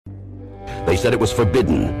They said it was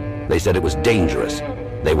forbidden. They said it was dangerous.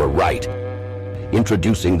 They were right.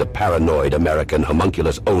 Introducing the Paranoid American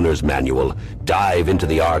Homunculus Owner's Manual. Dive into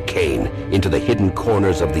the arcane, into the hidden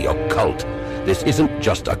corners of the occult. This isn't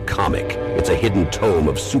just a comic. It's a hidden tome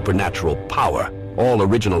of supernatural power. All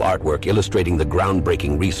original artwork illustrating the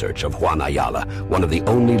groundbreaking research of Juan Ayala, one of the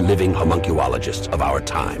only living homunculologists of our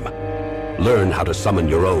time. Learn how to summon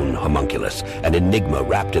your own homunculus, an enigma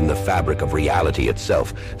wrapped in the fabric of reality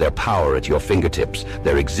itself, their power at your fingertips,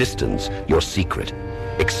 their existence, your secret.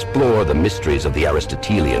 Explore the mysteries of the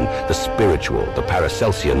Aristotelian, the spiritual, the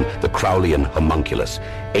Paracelsian, the Crowleyan homunculus.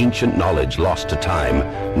 Ancient knowledge lost to time,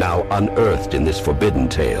 now unearthed in this forbidden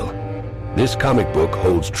tale. This comic book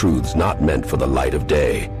holds truths not meant for the light of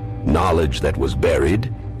day. Knowledge that was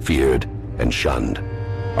buried, feared, and shunned.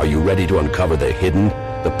 Are you ready to uncover the hidden?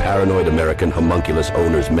 The Paranoid American Homunculus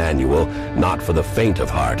Owner's Manual, not for the faint of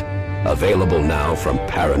heart. Available now from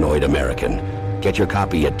Paranoid American. Get your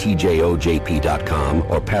copy at tjojp.com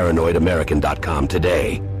or paranoidamerican.com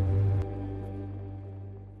today.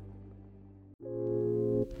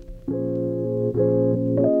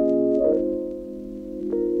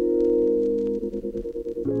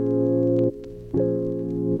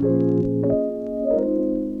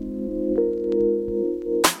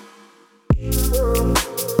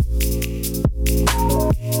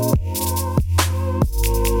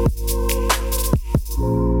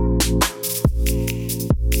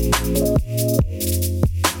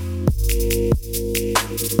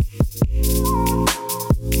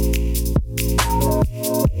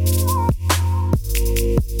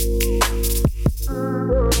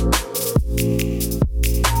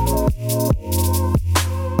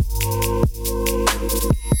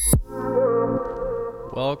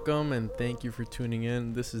 Welcome and thank you for tuning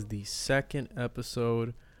in. This is the second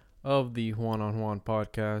episode of the Juan on Juan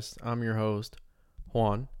podcast. I'm your host,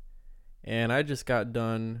 Juan, and I just got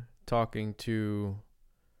done talking to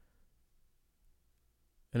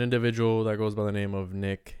an individual that goes by the name of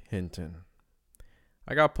Nick Hinton.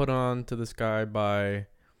 I got put on to this guy by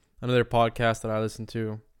another podcast that I listen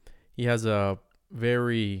to. He has a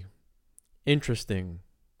very interesting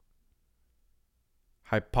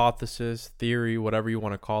hypothesis, theory, whatever you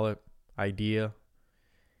want to call it, idea.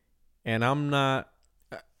 And I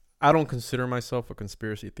don't consider myself a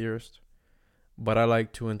conspiracy theorist, but I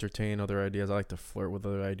like to entertain other ideas. I like to flirt with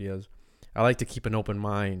other ideas. I like to keep an open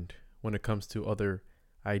mind when it comes to other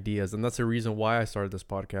ideas. And that's the reason why I started this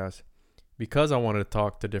podcast, because I wanted to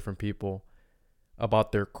talk to different people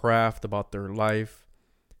about their craft, about their life,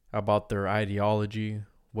 about their ideology,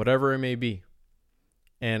 whatever it may be.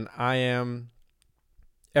 And I am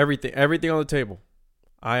everything on the table.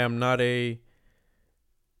 I am not a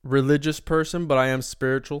religious person, but I am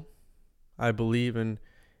spiritual. I believe in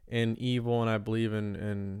evil, and I believe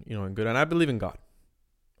in good, and I believe in God.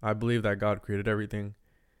 I believe that God created everything.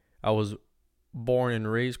 I was born and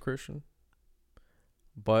raised Christian,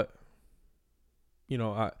 but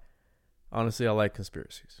I like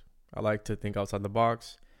conspiracies. I like to think outside the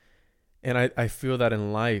box, and I feel that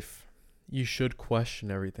in life you should question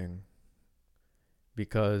everything.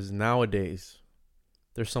 Because nowadays,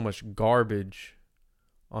 there's so much garbage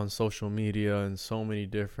on social media and so many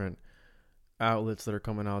different outlets that are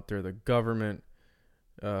coming out there. The government,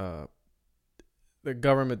 the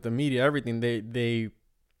media, everything. They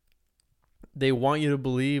want you to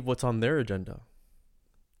believe what's on their agenda.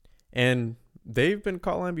 And they've been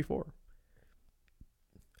caught lying before.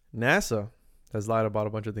 NASA has lied about a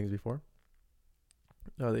bunch of things before.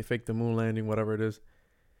 They faked the moon landing, whatever it is.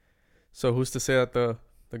 So who's to say that the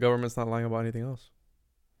government's not lying about anything else?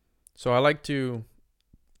 So I like to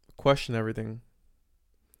question everything.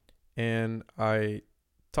 And I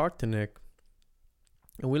talked to Nick,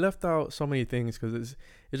 and we left out so many things because it's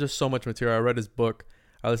just so much material. I read his book.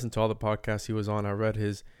 I listened to all the podcasts he was on. I read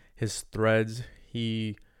his threads.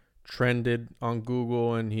 He trended on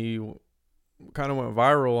Google, and he kind of went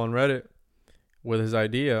viral on Reddit with his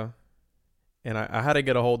idea. And I had to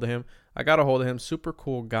get a hold of him. I got a hold of him. Super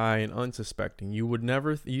cool guy and unsuspecting. You would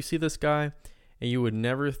never, you see this guy and you would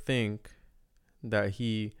never think that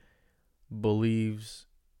he believes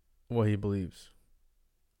what he believes.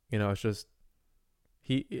 It's just,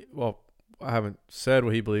 I haven't said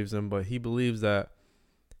what he believes in, but he believes that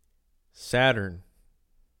Saturn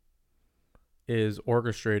is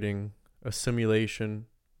orchestrating a simulation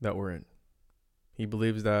that we're in. He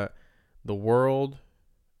believes that the world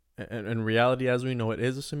and reality as we know it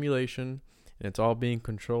is a simulation, and it's all being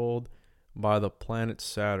controlled by the planet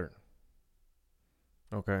Saturn.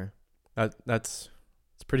 Okay, it's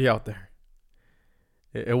pretty out there.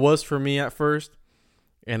 It was for me at first,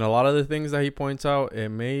 and a lot of the things that he points out, it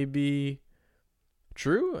may be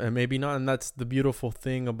true and maybe not. And that's the beautiful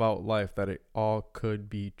thing about life, that it all could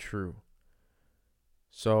be true.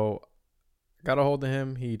 So got a hold of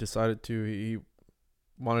him. He decided to, he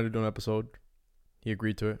wanted to do an episode. He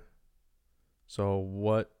agreed to it. So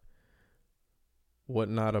what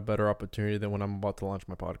not a better opportunity than when I'm about to launch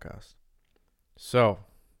my podcast. So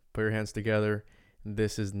put your hands together.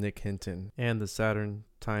 This is Nick Hinton and the Saturn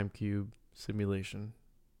Time Cube simulation.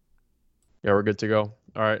 Yeah, we're good to go.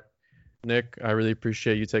 All right, Nick, I really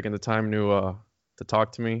appreciate you taking the time to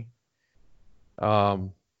talk to me.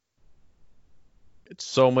 It's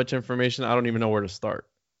so much information. I don't even know where to start.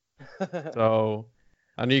 So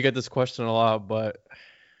I know you get this question a lot, but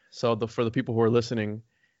for the people who are listening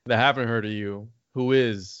that haven't heard of you, who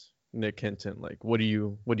is Nick Hinton? Like, what do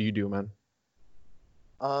you do, man?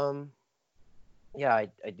 Yeah, I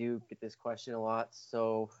do get this question a lot.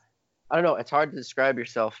 So I don't know. It's hard to describe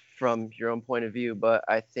yourself from your own point of view, but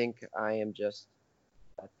I think I am just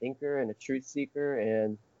a thinker and a truth seeker,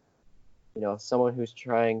 and someone who's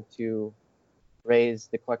trying to raise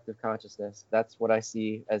the collective consciousness. That's what I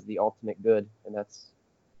see as the ultimate good, and that's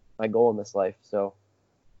my goal in this life. So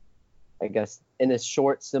I guess in a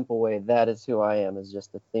short, simple way, that is who I am, is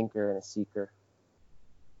just a thinker and a seeker.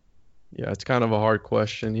 Yeah, it's kind of a hard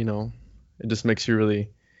question, It just makes you really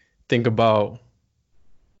think about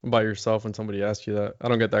yourself when somebody asks you that. I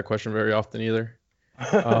don't get that question very often either.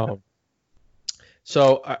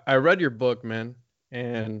 So I read your book, man,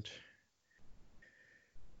 and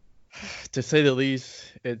to say the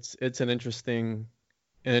least, it's an interesting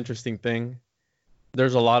thing.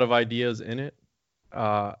 There's a lot of ideas in it.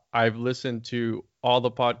 I've listened to all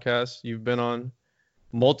the podcasts you've been on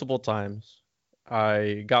multiple times.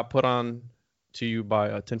 I got put on to you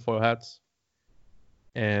by Tinfoil Hats,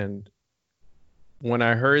 and when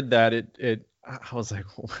I heard that, I was like,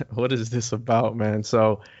 what is this about, man?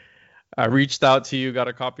 So I reached out to you, got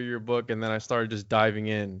a copy of your book, and then I started just diving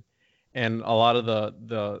in. And a lot of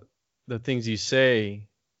the things you say,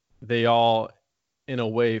 they all, in a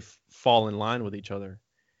way, fall in line with each other.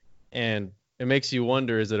 And it makes you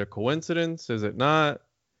wonder, is it a coincidence? Is it not?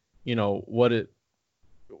 What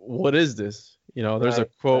is this? There's a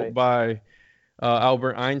quote by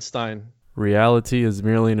Albert Einstein. Reality is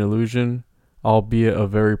merely an illusion, albeit a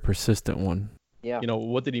very persistent one. Yeah.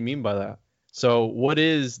 What did he mean by that? So what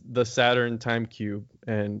is the Saturn Time Cube,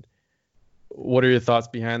 and what are your thoughts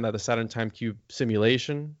behind that? The Saturn Time Cube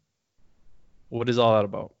simulation? What is all that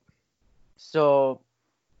about? So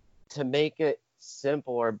to make it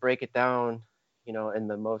simple or break it down, in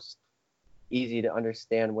the most easy to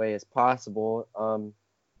understand way as possible,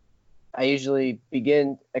 I usually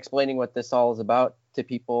begin explaining what this all is about to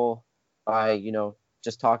people by,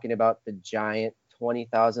 just talking about the giant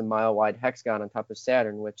 20,000 mile wide hexagon on top of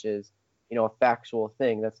Saturn, which is, a factual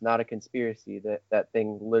thing. That's not a conspiracy. That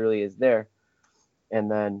thing literally is there. And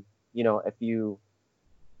then,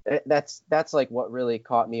 that's like what really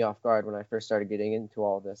caught me off guard when I first started getting into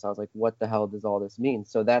all of this. I was like, what the hell does all this mean?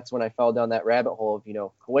 So that's when I fell down that rabbit hole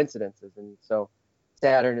of, coincidences. And so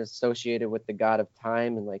Saturn is associated with the god of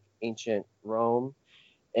time in like ancient Rome.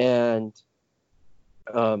 And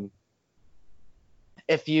I'm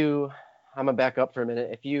gonna back up for a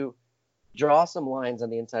minute. If you draw some lines on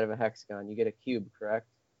the inside of a hexagon, you get a cube, correct?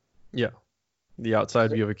 Yeah. The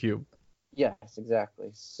outside view of a cube. Yes, exactly.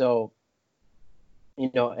 So,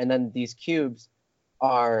 and then these cubes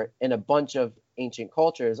are in a bunch of ancient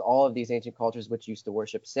cultures, all of these ancient cultures which used to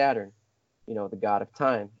worship Saturn, the god of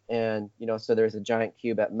time. And, so there's a giant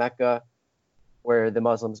cube at Mecca where the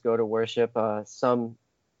Muslims go to worship. Some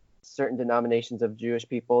certain denominations of Jewish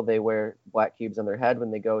people, they wear black cubes on their head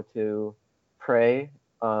when they go to pray.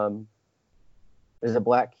 There's a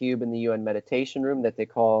black cube in the UN meditation room that they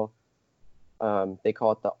call it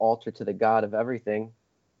the altar to the God of everything.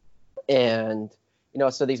 And,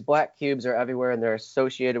 so these black cubes are everywhere, and they're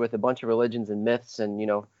associated with a bunch of religions and myths and,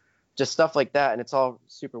 just stuff like that. And it's all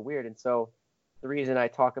super weird. And so the reason I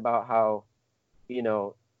talk about how,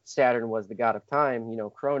 Saturn was the god of time,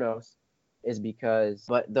 Kronos, is because,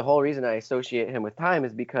 but the whole reason I associate him with time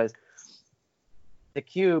is because the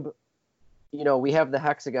cube, we have the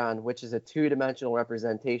hexagon, which is a two-dimensional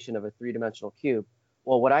representation of a three-dimensional cube.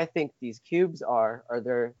 Well, what I think these cubes are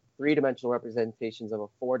they're three-dimensional representations of a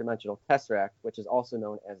four-dimensional tesseract, which is also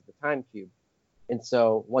known as the time cube. And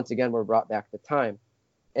so once again, we're brought back to time.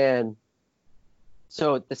 And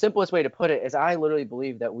so the simplest way to put it is I literally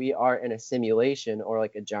believe that we are in a simulation or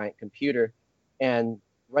like a giant computer. And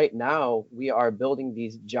right now we are building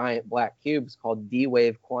these giant black cubes called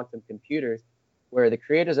D-wave quantum computers, where the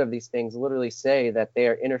creators of these things literally say that they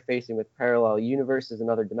are interfacing with parallel universes and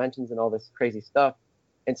other dimensions and all this crazy stuff.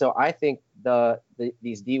 And so I think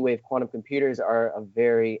these D-Wave quantum computers are a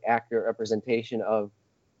very accurate representation of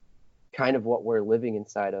kind of what we're living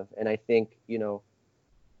inside of. And I think,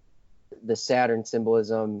 the Saturn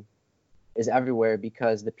symbolism is everywhere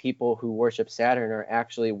because the people who worship Saturn are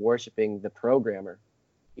actually worshiping the programmer,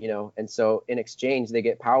 and so in exchange they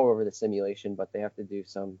get power over the simulation, but they have to do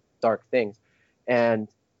some dark things. And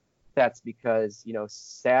that's because,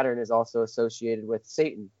 Saturn is also associated with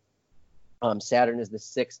Satan. Saturn is the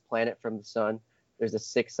sixth planet from the sun. There's a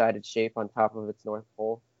six-sided shape on top of its north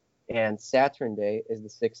pole. And Saturn Day is the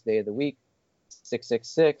sixth day of the week,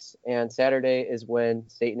 666. And Saturday is when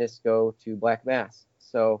Satanists go to Black Mass.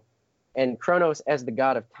 So, and Kronos, as the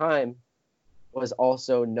god of time, was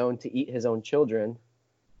also known to eat his own children,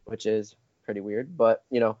 which is pretty weird. But,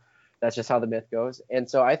 that's just how the myth goes. And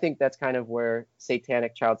so I think that's kind of where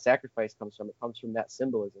satanic child sacrifice comes from. It comes from that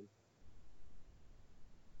symbolism.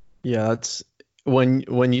 Yeah, that's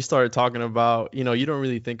when you started talking about, you don't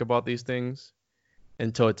really think about these things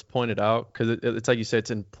until it's pointed out, because it's like you said, it's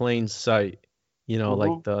in plain sight.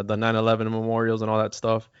 Like the 9/11 memorials and all that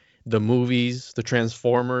stuff, the movies, the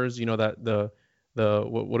Transformers, that the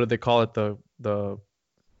what do they call it, the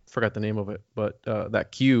forgot the name of it, but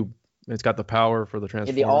that cube, it's got the power for the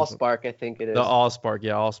Transformers. Yeah, the Allspark, I think it is. The Allspark,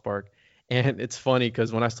 yeah, Allspark. And it's funny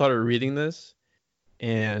because when I started reading this,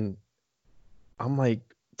 and I'm like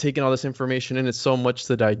taking all this information in, it's so much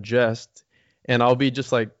to digest, and I'll be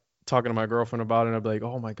just like talking to my girlfriend about it, and I'll be like,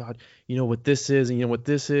 oh my god, what this is, and what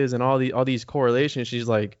this is, and all these correlations. She's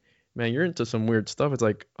like, man, you're into some weird stuff. It's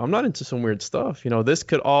like, I'm not into some weird stuff. This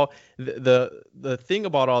could all, the thing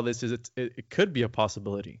about all this is it could be a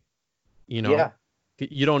possibility. Yeah.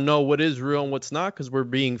 You don't know what is real and what's not, because we're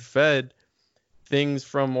being fed things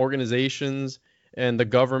from organizations and the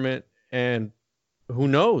government, and who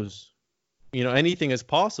knows, anything is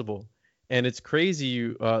possible. And it's crazy.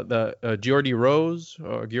 The Geordie Rose,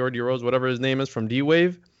 whatever his name is, from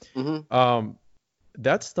D-Wave,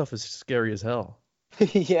 that stuff is scary as hell.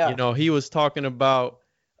 Yeah. He was talking about,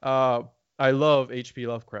 I love H.P.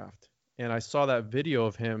 Lovecraft, and I saw that video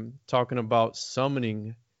of him talking about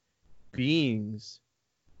summoning beings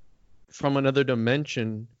from another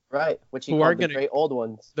dimension, right? Which he called the great old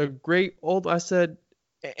ones. The great old. I said,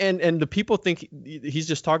 and the people think he's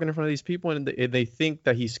just talking in front of these people, and they think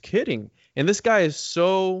that he's kidding. And this guy is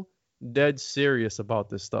so dead serious about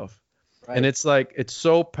this stuff, right. And it's like, it's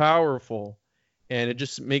so powerful, and it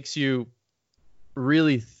just makes you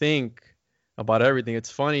really think about everything.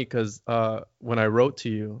 It's funny because when I wrote to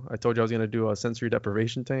you, I told you I was going to do a sensory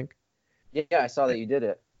deprivation tank. Yeah, I saw that you did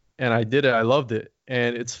it. And I did it. I loved it.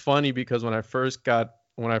 And it's funny because when I first got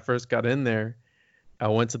in there, I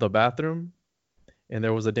went to the bathroom, and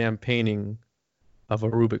there was a damn painting of a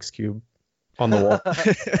Rubik's Cube on the wall.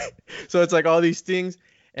 So it's like all these things.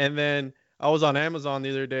 And then I was on Amazon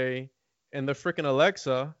the other day, and the freaking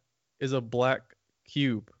Alexa is a black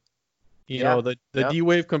cube. The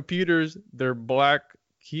D-Wave computers, they're black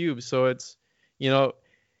cubes. So it's,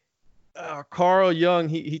 Carl Jung,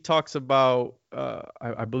 he talks about,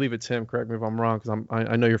 I believe it's him, correct me if I'm wrong, because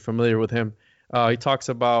I know you're familiar with him. He talks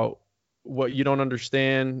about what you don't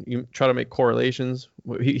understand, you try to make correlations.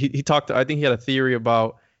 He talked, I think he had a theory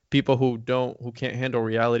about people who can't handle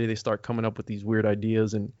reality. They start coming up with these weird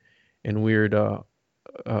ideas and weird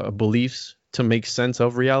beliefs to make sense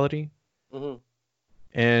of reality. Mm-hmm.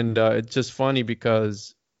 And it's just funny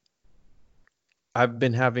because I've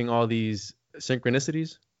been having all these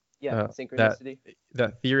synchronicities. Yeah, synchronicity.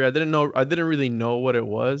 That theory, I didn't really know what it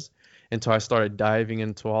was until I started diving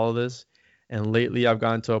into all of this. And lately, I've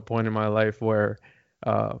gotten to a point in my life where,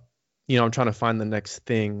 I'm trying to find the next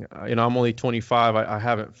thing. I'm only 25. I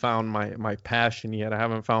haven't found my passion yet. I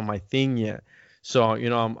haven't found my thing yet. So,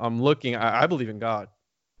 I'm looking. I believe in God.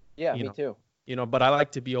 Yeah, me too. But I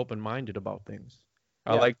like to be open-minded about things.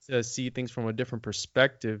 Yeah. I like to see things from a different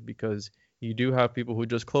perspective, because you do have people who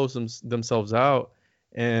just close themselves out.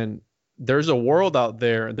 And there's a world out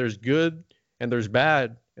there, and there's good and there's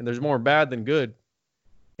bad, and there's more bad than good.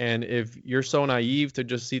 And if you're so naive to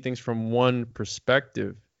just see things from one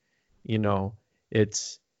perspective, it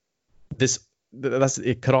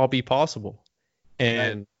could all be possible.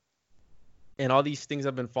 And all these things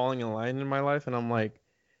have been falling in line in my life. And I'm like,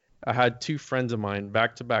 I had two friends of mine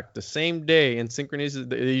back to back the same day, and synchronicities,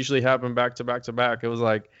 they usually happen back to back to back. It was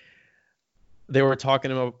like, they were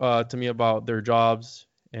talking to me about their jobs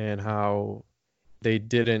and how they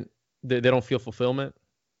don't feel fulfillment.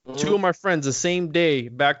 Mm-hmm. Two of my friends the same day,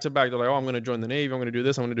 back to back, they're like, oh, I'm going to join the Navy. I'm going to do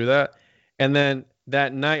this. I'm going to do that. And then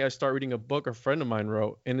that night I start reading a book a friend of mine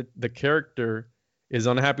wrote, and the character is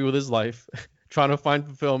unhappy with his life, trying to find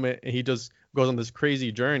fulfillment. And he just goes on this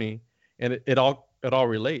crazy journey. and it all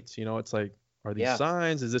relates. It's like, are these Yeah.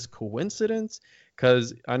 signs? Is this coincidence?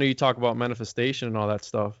 Because I know you talk about manifestation and all that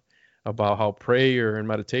stuff, about how prayer and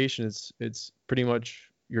meditation it's pretty much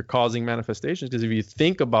you're causing manifestations. Because if you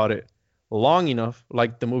think about it long enough,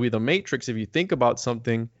 like the movie The Matrix, if you think about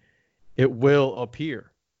something, it will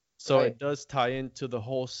appear. So Right. it does tie into the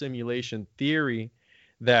whole simulation theory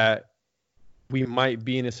that we might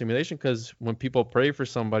be in a simulation, because when people pray for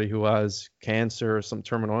somebody who has cancer or some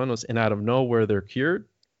terminal illness and out of nowhere they're cured,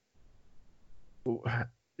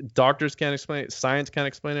 doctors can't explain it, science can't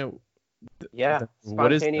explain it. Yeah.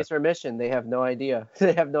 What is that? Spontaneous remission. They have no idea.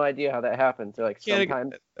 They have no idea how that happens. They're like,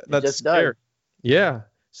 sometimes it That's just scary. does. Yeah.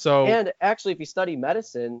 So And actually, if you study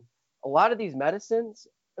medicine, a lot of these medicines,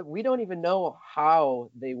 we don't even know how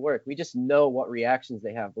they work. We just know what reactions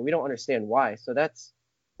they have, but we don't understand why. So that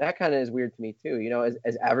kind of is weird to me too.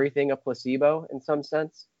 Is everything a placebo in some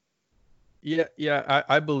sense? yeah,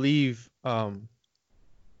 I believe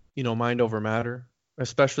mind over matter,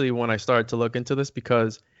 especially when I started to look into this,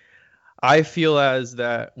 because I feel as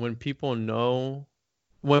that when people didn't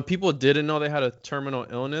know they had a terminal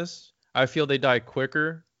illness, I feel they die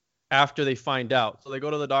quicker after they find out. So they go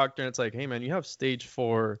to the doctor and it's like, hey man, you have stage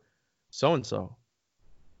 4 so and so,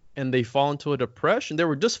 and they fall into a depression. They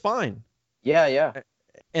were just fine, Yeah.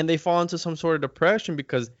 and they fall into some sort of depression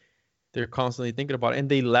because they're constantly thinking about it, and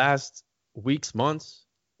they last weeks, months.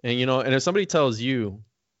 And if somebody tells you,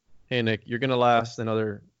 hey Nick, you're gonna last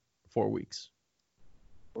another 4 weeks,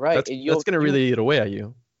 Right. that's gonna really eat away at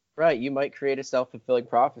you. Right. You might create a self-fulfilling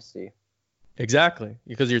prophecy. Exactly,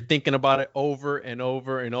 because you're thinking about it over and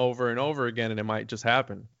over and over and over again, and it might just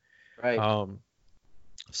happen. Right.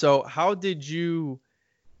 So how did you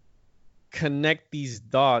connect these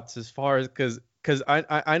dots, as far as, because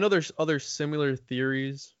I know there's other similar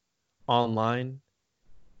theories online,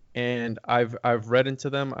 and I've read into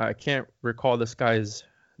them. I can't recall this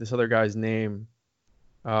other guy's name,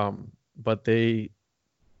 but they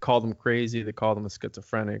called him crazy. They called him a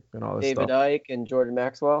schizophrenic and all this David stuff. Icke and Jordan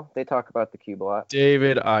Maxwell, they talk about the cube a lot.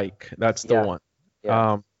 David Icke, that's the one.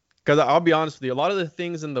 Yeah. Because I'll be honest with you, a lot of the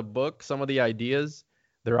things in the book, some of the ideas,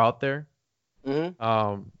 they're out there.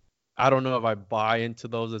 Mm-hmm. I don't know if I buy into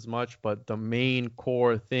those as much, but the main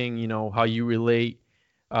core thing, how you relate.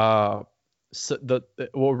 What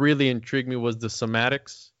really intrigued me was the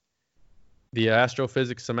somatics, the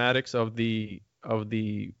astrophysics somatics of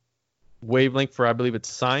the wavelength for, I believe it's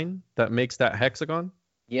sine, that makes that hexagon.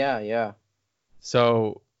 Yeah.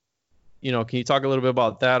 So, can you talk a little bit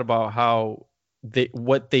about that, about how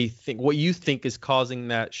what you think is causing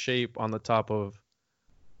that shape on the top of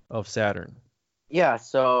Saturn? Yeah.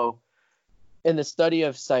 So in the study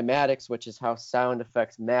of cymatics, which is how sound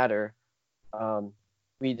affects matter,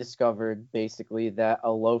 we discovered basically that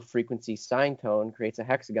a low frequency sine tone creates a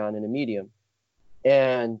hexagon in a medium.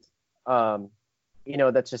 And,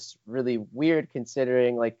 that's just really weird,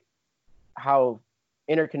 considering like how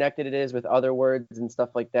interconnected it is with other words and stuff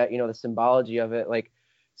like that, the symbology of it. Like,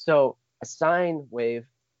 so a sine wave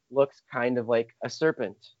looks kind of like a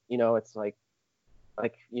serpent. It's like,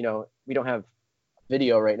 we don't have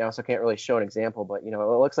video right now, so I can't really show an example, but, it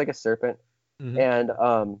looks like a serpent. Mm-hmm.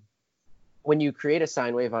 And when you create a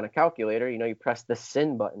sine wave on a calculator, you press the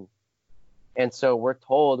sin button. And so we're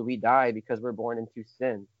told we die because we're born into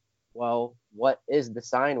sin. Well, what is the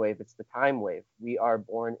sine wave? It's the time wave. We're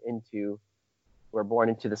born into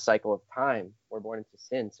the cycle of time. We're born into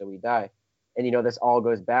sin, so we die. And this all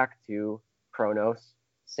goes back to Kronos,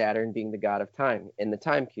 Saturn being the god of time in the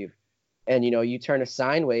time cube. And you turn a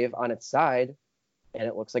sine wave on its side and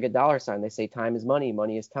it looks like a dollar sign. They say time is money,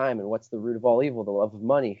 money is time. And what's the root of all evil? The love of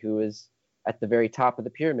money, who is at the very top of the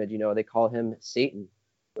pyramid. They call him Satan,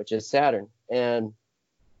 which is Saturn. And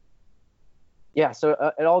yeah,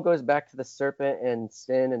 so it all goes back to the serpent and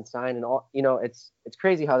sin and sign and all. It's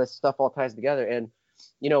crazy how this stuff all ties together. And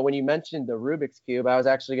when you mentioned the Rubik's Cube, I was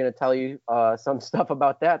actually going to tell you some stuff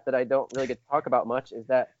about that I don't really get to talk about much, is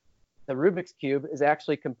that the Rubik's Cube is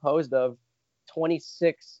actually composed of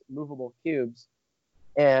 26 movable cubes.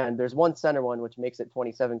 And there's one center one, which makes it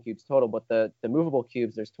 27 cubes total. But the movable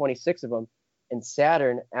cubes, there's 26 of them. And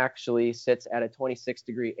Saturn actually sits at a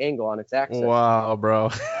 26-degree angle on its axis. Wow, bro.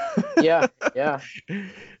 Yeah.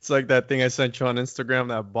 It's like that thing I sent you on Instagram,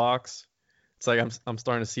 that box. It's like I'm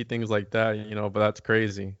starting to see things like that, but that's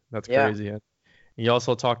crazy. That's crazy. And you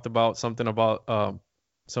also talked about something about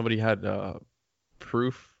somebody had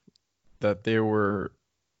proof that there were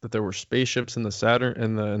spaceships in the Saturn,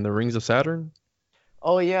 in the rings of Saturn.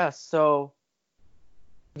 Oh yeah. So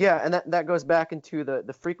yeah, and that goes back into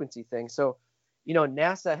the frequency thing. So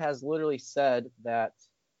NASA has literally said that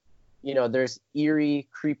there's eerie,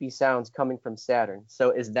 creepy sounds coming from Saturn.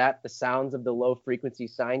 So is that the sounds of the low frequency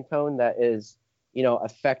sine cone that is,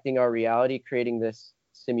 affecting our reality, creating this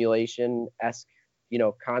simulation-esque,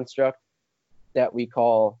 construct that we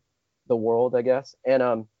call the world, I guess.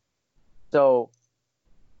 And so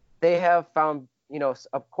they have found,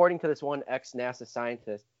 according to this one ex-NASA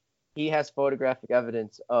scientist, he has photographic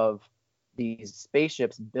evidence of these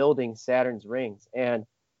spaceships building Saturn's rings. And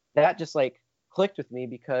that just like clicked with me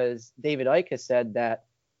because David Icke has said that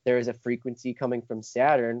there is a frequency coming from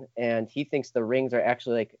Saturn, and he thinks the rings are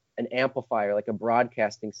actually like an amplifier, like a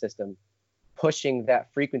broadcasting system, pushing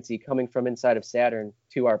that frequency coming from inside of Saturn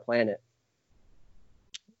to our planet.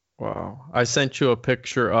 Wow. I sent you a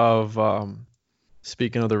picture of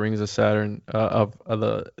speaking of the rings of Saturn, of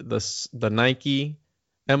the Nike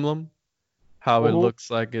emblem, how it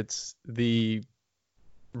looks like it's the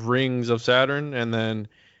rings of Saturn, and then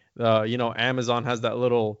Amazon has that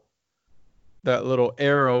little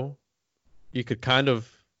arrow. You could kind of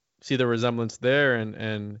see the resemblance there,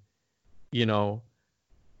 and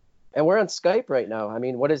And we're on Skype right now. I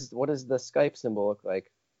mean, what does the Skype symbol look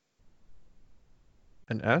like?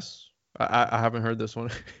 an S. I haven't heard this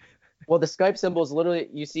one. Well, the Skype symbol is literally,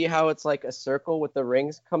 you see how it's like a circle with the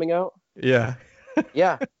rings coming out? Yeah.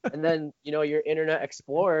 Yeah. And then, your Internet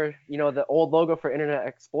Explorer, the old logo for Internet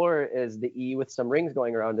Explorer is the E with some rings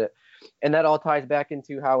going around it. And that all ties back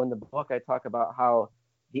into how in the book I talk about how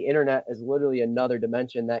the internet is literally another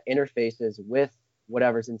dimension that interfaces with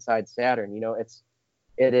whatever's inside Saturn.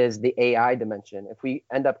 It is the AI dimension. If we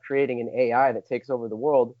end up creating an AI that takes over the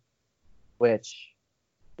world, which,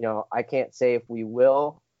 I can't say if we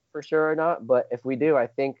will for sure or not, but if we do, I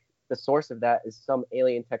think the source of that is some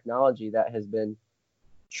alien technology that has been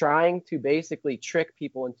trying to basically trick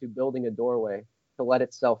people into building a doorway to let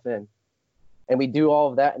itself in. And we do all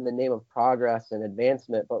of that in the name of progress and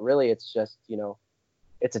advancement, but really it's just,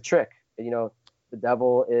 it's a trick. The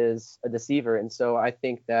devil is a deceiver. And so I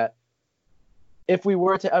think that if we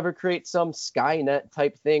were to ever create some Skynet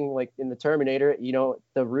type thing like in the Terminator,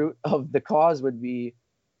 the root of the cause would be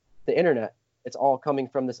the internet. It's all coming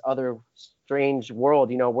from this other strange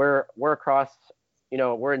world. We're across,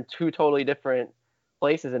 we're in two totally different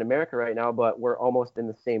places in America right now, but we're almost in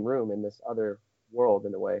the same room in this other world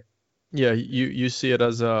in a way. Yeah, you see it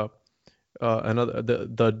as another the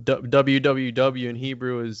www in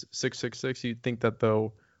Hebrew is 666. You think that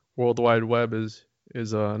the World Wide Web is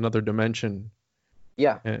another dimension.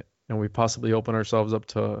 Yeah. And we possibly open ourselves up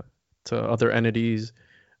to other entities,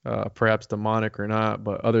 perhaps demonic or not,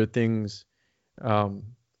 but other things.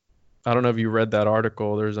 I don't know if you read that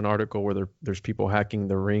article. There's an article where there's people hacking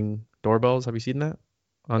the Ring doorbells. Have you seen that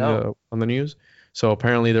on the news? So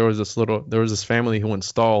apparently there was this family who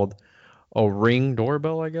installed a Ring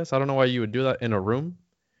doorbell, I guess. I don't know why you would do that in a room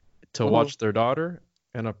to watch their daughter.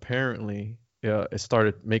 And apparently, it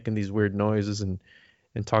started making these weird noises and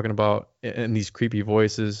talking about in these creepy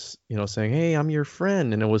voices, saying, "Hey, I'm your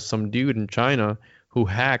friend." And it was some dude in China who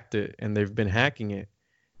hacked it, and they've been hacking it,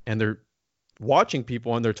 and they're watching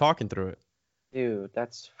people and they're talking through it. Dude,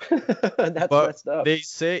 that's messed up. They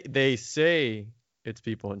say it's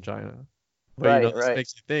people in China. But right. This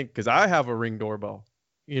makes you think, because I have a Ring doorbell.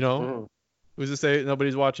 Who's to say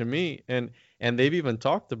nobody's watching me? And they've even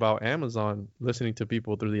talked about Amazon listening to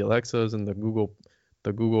people through the Alexas and the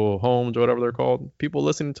Google Homes or whatever they're called. People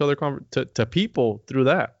listening to other to people through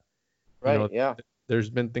that. Right. Yeah.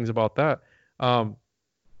 There's been things about that.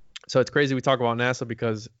 So it's crazy we talk about NASA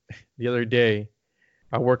because the other day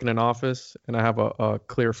I work in an office and I have a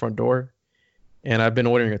clear front door, and I've been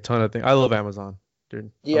ordering a ton of things. I love Amazon,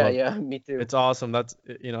 dude. Yeah, me too. It's awesome. That's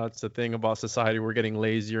it's the thing about society. We're getting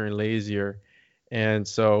lazier and lazier, and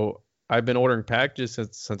so I've been ordering packages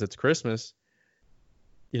since it's Christmas,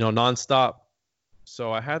 nonstop.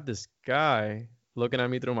 So I had this guy looking at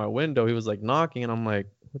me through my window. He was like knocking, and I'm like,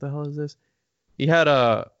 "What the hell is this?" He had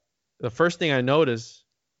the first thing I noticed,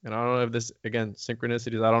 and I don't know if this, again,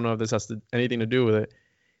 synchronicities, I don't know if this has anything to do with it.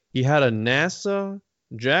 He had a NASA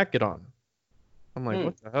jacket on. I'm like,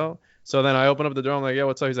 what the hell? So then I open up the door. I'm like, yeah,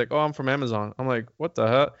 what's up? He's like, oh, I'm from Amazon. I'm like, what the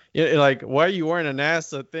hell? Like, why are you wearing a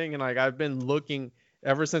NASA thing? And like, I've been looking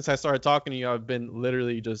ever since I started talking to you. I've been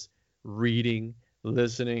literally just reading,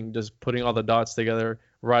 listening, just putting all the dots together,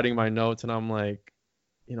 writing my notes. And I'm like,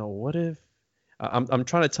 what if I'm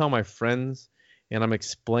trying to tell my friends and I'm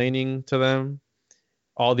explaining to them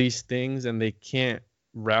all these things and they can't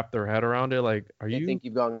wrap their head around it. Like, I think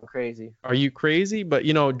you've gone crazy. Are you crazy? But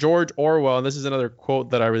George Orwell, and this is another quote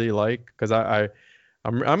that I really like, because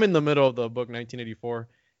I'm in the middle of the book 1984,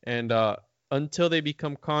 and until they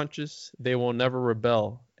become conscious, they will never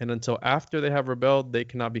rebel, and until after they have rebelled, they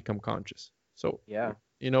cannot become conscious. So, Yeah.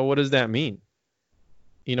 what does that mean?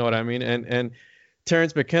 You know what I mean? And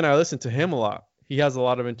Terrence McKenna, I listen to him a lot. He has a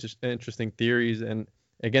lot of interesting theories, and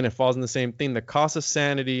again, it falls in the same thing. The cost of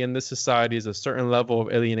sanity in this society is a certain level of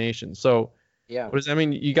alienation. So, Yeah. what does that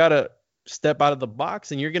mean? You gotta step out of the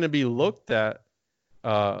box, and you're gonna be looked at.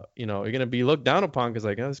 You're gonna be looked down upon because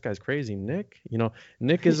like, oh, this guy's crazy, Nick.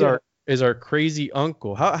 Nick is Yeah. our crazy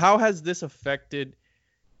uncle. How has this affected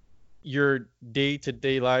your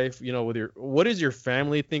day-to-day life? What does your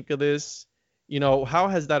family think of this? How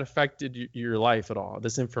has that affected your life at all?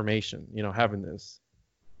 This information, having this.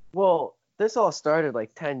 Well, this all started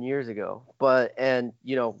like 10 years ago, and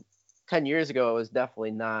 10 years ago, it was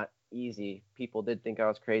definitely not easy. People did think I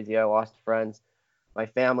was crazy. I lost friends. My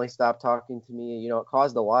family stopped talking to me. It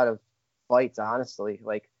caused a lot of fights, honestly.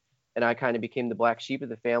 And I kind of became the black sheep of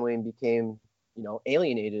the family and became,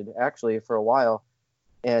 alienated actually for a while.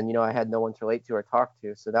 And, I had no one to relate to or talk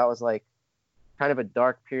to. So that was like kind of a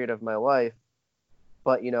dark period of my life.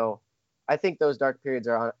 But, I think those dark periods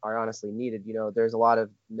are honestly needed. There's a lot of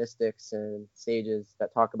mystics and sages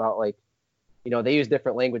that talk about they use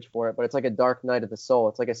different language for it, but it's like a dark night of the soul.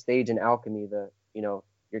 It's like a stage in alchemy,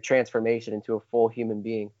 your transformation into a full human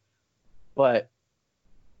being. But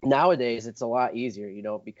nowadays it's a lot easier,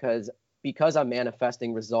 because I'm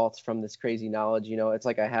manifesting results from this crazy knowledge. It's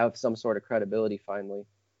like I have some sort of credibility finally.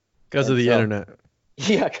 Because of the internet.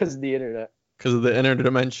 Yeah, because of the internet. Because of the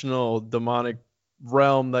interdimensional demonic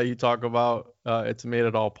realm that you talk about, it's made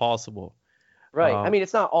it all possible. Right. I mean,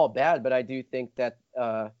 it's not all bad, but I do think that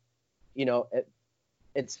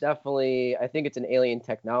it's definitely, I think it's an alien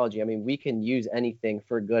technology. I mean, we can use anything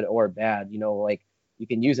for good or bad. Like you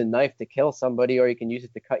can use a knife to kill somebody, or you can use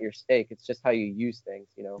it to cut your steak. It's just how you use things.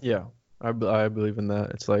 Yeah, I believe in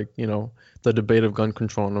that. It's like the debate of gun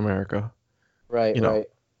control in America. Right. Right.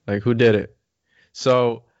 Like who did it?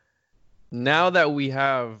 So now that we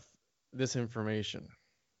have this information,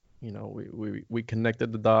 we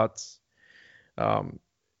connected the dots.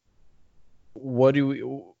 What do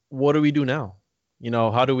we do now?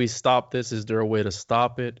 How do we stop this? Is there a way to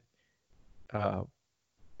stop it?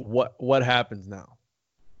 What happens now?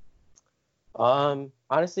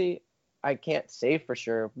 Honestly, I can't say for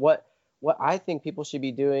sure. What I think people should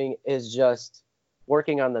be doing is just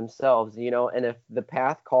working on themselves, and if the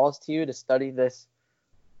path calls to you to study this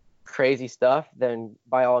crazy stuff, then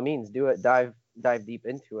by all means do it. Dive deep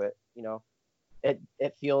into it.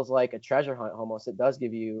 It feels like a treasure hunt almost. It does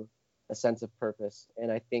give you a sense of purpose,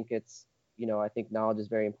 and I think I think knowledge is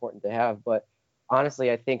very important to have. But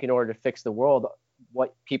honestly, I think in order to fix the world,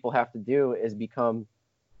 what people have to do is become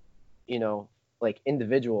like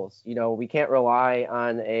individuals. We can't rely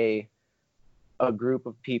on a group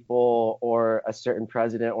of people or a certain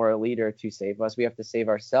president or a leader to save us. We have to save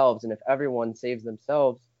ourselves, and if everyone saves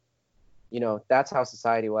themselves, that's how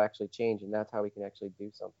society will actually change, and that's how we can actually do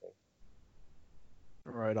something.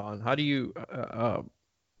 Right on. How do you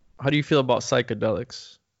feel about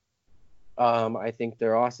psychedelics? I think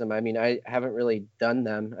they're awesome. I mean, I haven't really done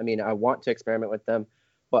them. I mean, I want to experiment with them,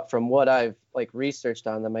 but from what I've researched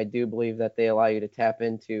on them, I do believe that they allow you to tap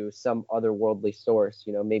into some otherworldly source,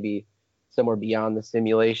 maybe somewhere beyond the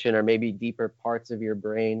simulation, or maybe deeper parts of your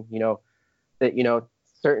brain, that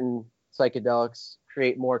certain psychedelics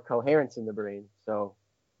create more coherence in the brain. So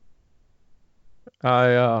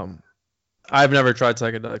I've never tried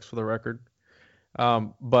psychedelics, for the record.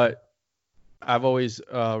 But I've always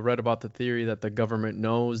read about the theory that the government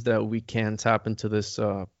knows that we can tap into this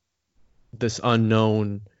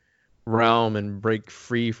unknown realm and break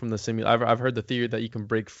free from the simulation. I've heard the theory that you can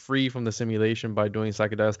break free from the simulation by doing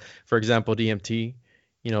psychedelics. For example, DMT.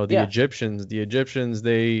 yeah. The Egyptians,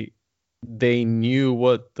 they knew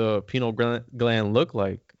what the pineal gland looked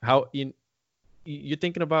like. How you're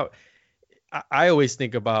thinking about? I always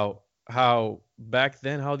think about how back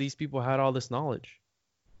then, how these people had all this knowledge.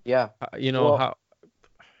 Yeah. Well, how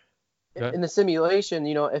in the simulation,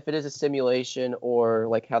 if it is a simulation, or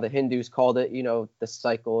like how the Hindus called it, the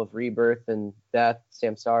cycle of rebirth and death,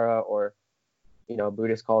 samsara, or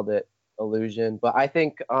Buddhists called it illusion. But I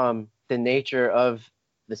think the nature of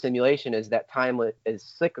the simulation is that time is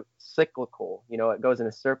cyclical. It goes in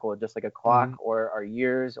a circle, just like a clock, or our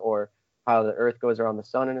years, or how the earth goes around the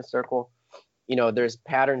sun in a circle. There's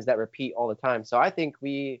patterns that repeat all the time. So I think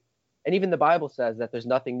and even the Bible says that there's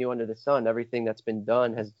nothing new under the sun. Everything that's been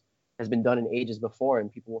done has been done in ages before,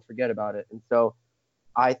 and people will forget about it. And so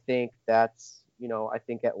I think that's, I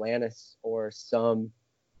think Atlantis or some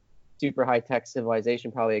super high-tech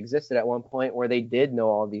civilization probably existed at one point where they did know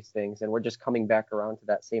all these things, and we're just coming back around to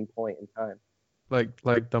that same point in time. like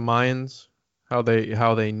the Mayans how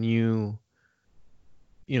they knew,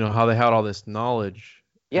 how they had all this knowledge,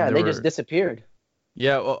 Yeah, and and they they just were. disappeared.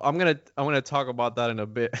 Yeah, well, I'm gonna talk about that in a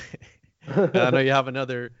bit. And I know you have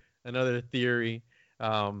another theory,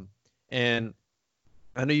 and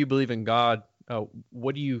I know you believe in God.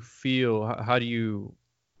 What do you feel? How do you?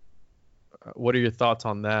 What are your thoughts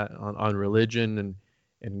on that? On religion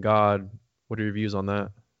and God? What are your views on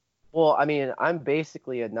that? Well, I mean, I'm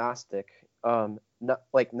basically a Gnostic.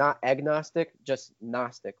 Not agnostic, just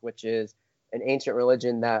Gnostic, which is an ancient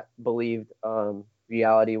religion that believed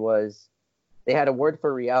reality was. They had a word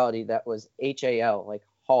for reality that was HAL, like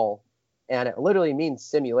Hall, and it literally means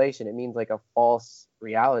simulation. It means like a false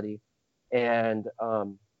reality, and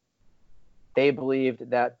they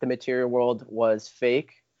believed that the material world was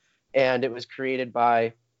fake, and it was created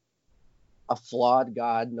by a flawed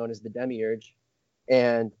god known as the demiurge,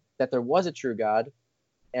 and that there was a true God,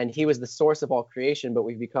 and he was the source of all creation. But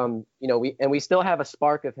we've become, we still have a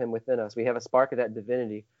spark of him within us. We have a spark of that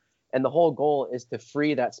divinity, and the whole goal is to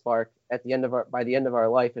free that spark by the end of our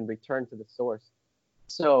life and return to the source.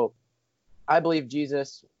 So I believe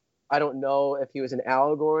Jesus. I don't know if he was an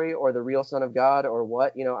allegory or the real Son of God or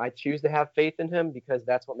what. I choose to have faith in him because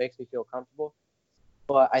that's what makes me feel comfortable.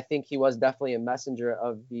 But I think he was definitely a messenger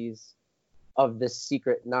of this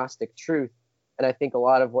secret Gnostic truth. And I think a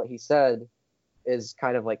lot of what he said is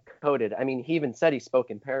kind of like coded. I mean, he even said he spoke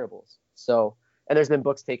in parables. So, and there's been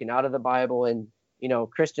books taken out of the Bible, and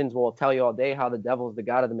Christians will tell you all day how the devil is the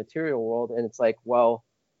god of the material world, and it's like, well,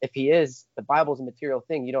 if he is, the Bible's a material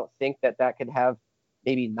thing. You don't think that could have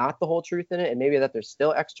maybe not the whole truth in it, and maybe that there's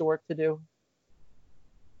still extra work to do?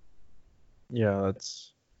 Yeah,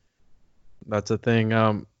 that's a thing.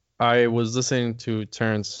 I was listening to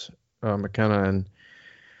Terrence McKenna, and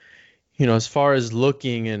as far as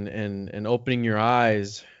looking and opening your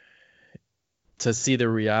eyes to see the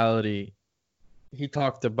reality, he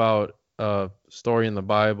talked about a story in the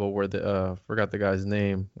Bible where the forgot the guy's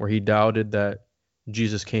name, where he doubted that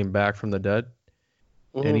Jesus came back from the dead,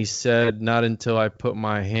 and Mm-hmm. he said, "Not until I put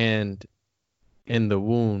my hand in the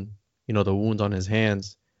wound, the wounds on his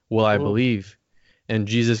hands, will I Mm-hmm. believe." And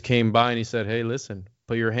Jesus came by and he said, "Hey, listen,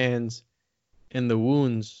 put your hands in the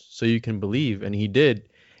wounds so you can believe." And he did.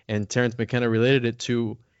 And Terrence McKenna related it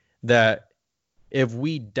to that if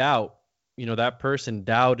we doubt, that person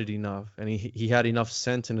doubted enough, and he had enough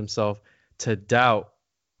sense in himself to doubt,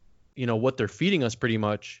 what they're feeding us pretty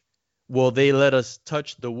much. Will they let us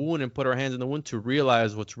touch the wound and put our hands in the wound to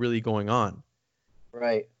realize what's really going on?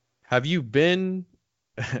 Right. Have you been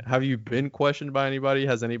have you been questioned by anybody?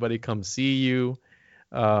 Has anybody come see you?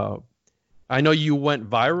 Uh, I know you went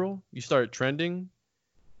viral. You started trending.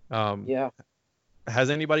 Um, Yeah. has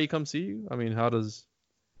anybody come see you? I mean, how does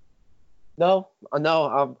No,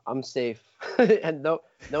 no, I'm safe. And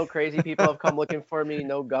no crazy people have come looking for me,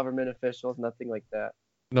 no government officials, nothing like that.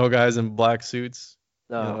 no guys in black suits,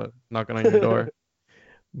 No. knocking on your door?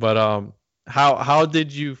 But how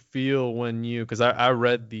did you feel when because I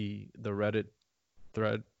read the Reddit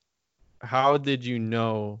thread. How did you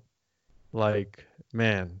know, like,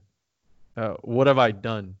 man, what have I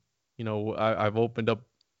done? I've opened up,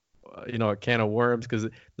 a can of worms because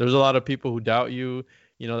there's a lot of people who doubt you.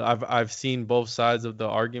 I've seen both sides of the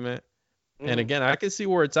argument, and Mhm. again, I can see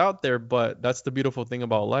where it's out there, but that's the beautiful thing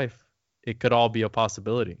about life. It could all be a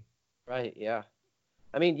possibility. Right, yeah.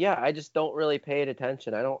 I mean, yeah, I just don't really pay it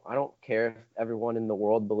attention. I don't care if everyone in the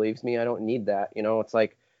world believes me. I don't need that. It's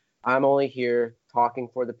like I'm only here talking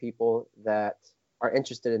for the people that are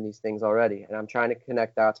interested in these things already, and I'm trying to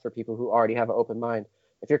connect dots for people who already have an open mind.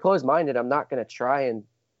 If you're closed-minded, I'm not going to try and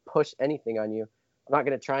push anything on you. I'm not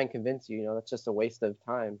going to try and convince you. That's just a waste of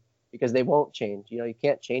time because they won't change. You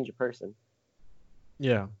can't change a person.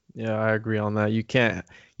 Yeah, yeah, I agree on that. You can't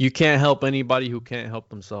help anybody who can't help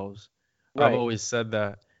themselves. I've Right. always said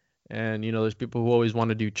that. And there's people who always want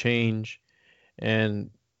to do change,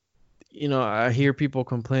 and I hear people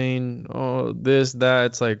complain, oh, this, that.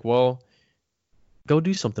 It's like, well, go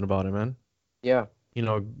do something about it, man. Yeah. You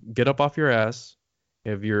know, get up off your ass.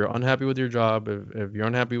 If you're unhappy with your job, if you're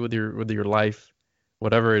unhappy with your life,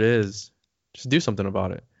 whatever it is, just do something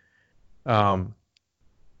about it. Um,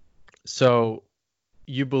 so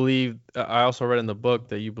you believe, I also read in the book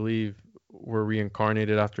that you believe we're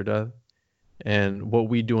reincarnated after death, and what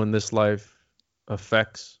we do in this life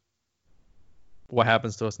affects what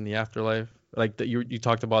happens to us in the afterlife. Like that, you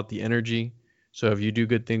talked about the energy. So if you do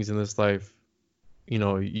good things in this life,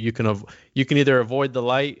 you can either avoid the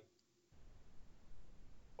light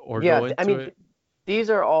or Yeah, go I into mean, it. these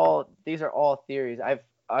are all theories.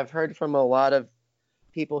 I've heard from a lot of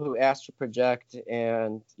people who astral project,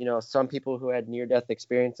 and some people who had near death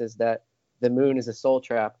experiences, that the moon is a soul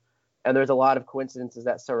trap. And there's a lot of coincidences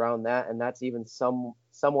that surround that, and that's even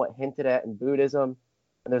somewhat hinted at in Buddhism.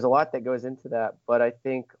 And there's a lot that goes into that. But I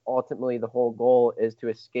think ultimately the whole goal is to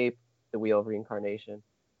escape the wheel of reincarnation.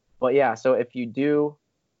 But yeah, so if you do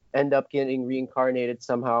end up getting reincarnated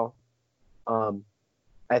somehow,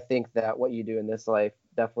 I think that what you do in this life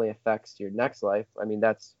definitely affects your next life. I mean,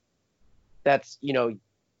 that's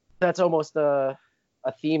almost a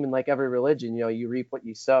theme in like every religion. You reap what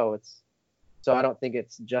you sow. So I don't think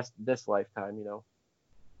it's just this lifetime.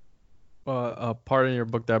 A part in your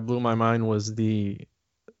book that blew my mind was the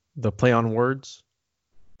play on words,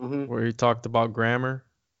 where you talked about grammar.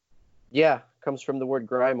 Yeah, comes from the word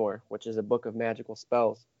Grimoire, which is a book of magical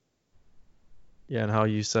spells. Yeah, and how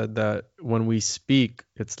you said that when we speak,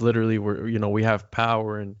 it's literally we have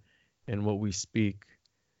power in what we speak.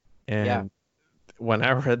 And when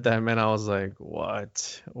I read that, man, I was like,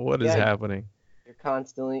 what? What is happening? You're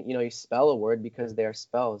constantly, you spell a word because they are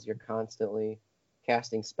spells. You're constantly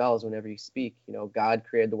casting spells whenever you speak. God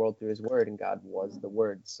created the world through his word, and God was the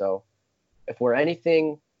word. So if we're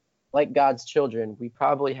anything like God's children, we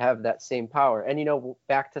probably have that same power. And,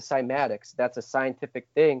 back to cymatics, that's a scientific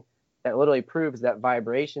thing that literally proves that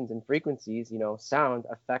vibrations and frequencies, sound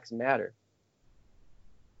affects matter.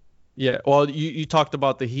 Yeah, well, you talked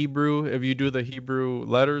about the Hebrew. If you do the Hebrew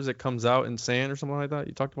letters, it comes out in sand or something like that.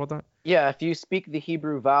 You talked about that? Yeah, if you speak the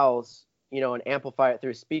Hebrew vowels, and amplify it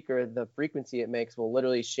through a speaker, the frequency it makes will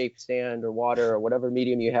literally shape sand or water or whatever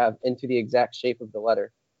medium you have into the exact shape of the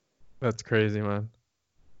letter. That's crazy, man.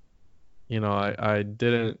 I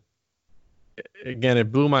didn't. Again,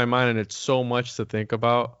 it blew my mind, and it's so much to think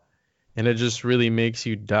about, and it just really makes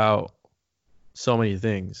you doubt so many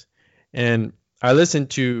things. And I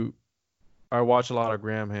watch a lot of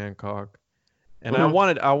Graham Hancock, and I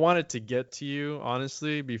wanted to get to you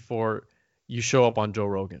honestly before you show up on Joe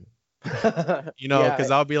Rogan.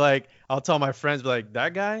 Because I'll tell my friends, be like,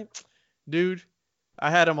 that guy, dude, I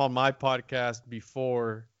had him on my podcast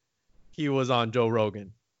before he was on Joe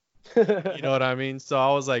Rogan. You know what I mean? So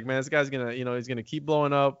I was like, man, this guy's gonna, he's gonna keep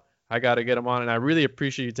blowing up. I gotta get him on, and I really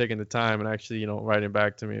appreciate you taking the time and actually, writing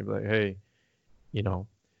back to me and be like, hey,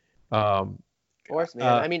 Of course, man.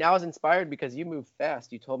 I mean, I was inspired because you moved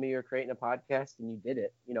fast. You told me you were creating a podcast, and you did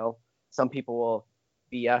it. Some people will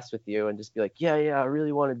BS with you and just be like, yeah, I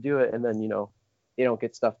really want to do it, and then they don't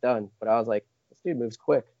get stuff done. But I was like, this dude moves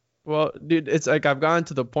quick. Well, dude, it's like I've gotten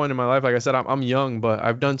to the point in my life, like I said, I'm young, but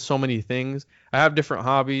I've done so many things. I have different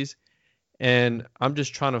hobbies, and I'm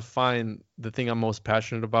just trying to find the thing I'm most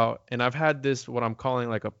passionate about. And I've had this, what I'm calling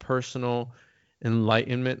like a personal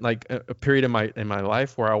enlightenment, like a period in my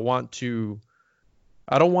life where I don't want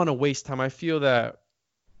to waste time. I feel that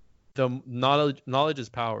the knowledge is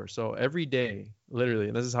power. So every day, literally,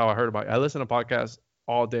 and this is how I heard about it, I listen to podcasts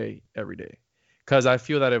all day, every day, because I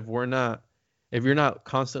feel that if you're not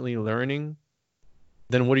constantly learning,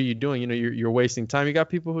 then what are you doing? You're wasting time. You got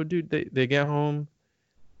people who they get home,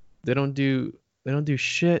 they don't do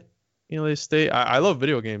shit. They stay. I love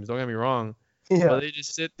video games. Don't get me wrong. Yeah. But they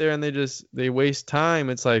just sit there and they waste time.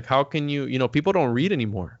 It's like, how can people don't read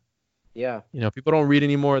anymore. Yeah. People don't read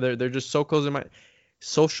anymore. They're just so close in my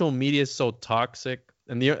social media is so toxic.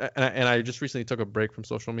 And I just recently took a break from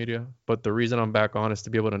social media, but the reason I'm back on is to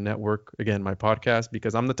be able to network again, my podcast,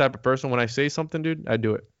 because I'm the type of person, when I say something, dude, I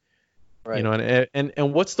do it. Right.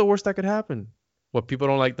 And what's the worst that could happen? What, people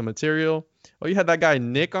don't like the material? Oh, you had that guy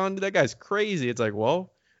Nick on. That guy's crazy. It's like,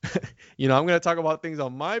 well, I'm going to talk about things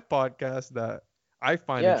on my podcast that I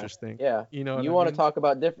find interesting. Yeah. You want to talk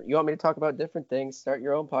about you want me to talk about different things? Start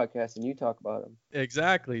your own podcast and you talk about them.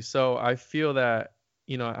 Exactly. So I feel that,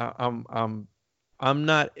 I'm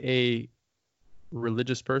not a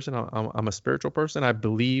religious person. I'm a spiritual person. I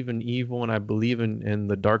believe in evil, and I believe in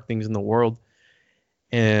the dark things in the world.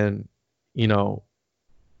 And,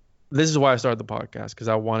 this is why I started the podcast, because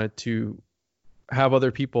I wanted to have other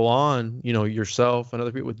people on, yourself and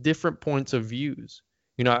other people with different points of views.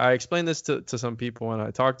 I explained this to some people, and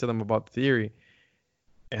I talked to them about the theory,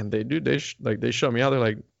 and they show me how. They're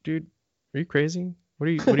like, dude, are you crazy? What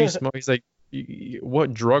do you smoke? He's like,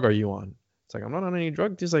 what drug are you on? It's like, I'm not on any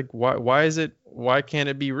drug. He's like, why can't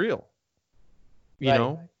it be real?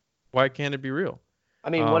 Why can't it be real? I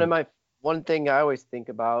mean, one thing I always think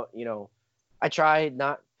about, I try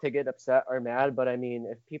not to get upset or mad, but I mean,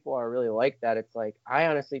 if people are really like that, it's like, I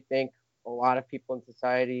honestly think a lot of people in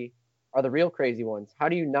society are the real crazy ones. How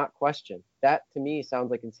do you not question? That to me sounds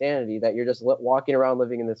like insanity, that you're just walking around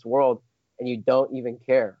living in this world and you don't even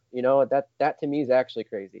care. That to me is actually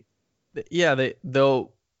crazy. Yeah,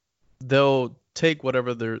 they'll take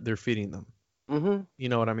whatever they're feeding them. Mm-hmm. You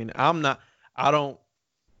know what I mean?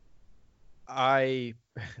 I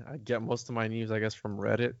I get most of my news, I guess, from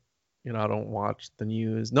Reddit. I don't watch the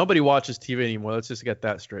news. Nobody watches TV anymore. Let's just get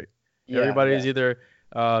that straight. Yeah, Everybody is yeah, either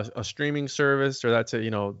a streaming service or that's it.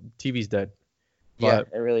 TV's dead. yeah. But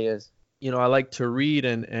It really is. I like to read,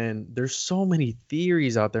 and there's so many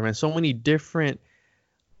theories out there, man. So many different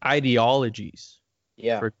ideologies.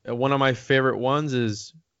 Yeah. For one of my favorite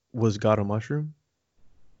ones was God a mushroom?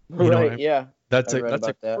 Right. Yeah. I read That's a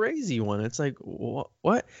about that. crazy one. It's like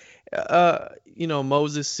what?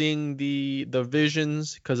 Moses seeing the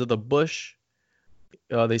visions because of the bush.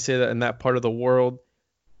 They say that in that part of the world,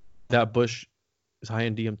 that bush is high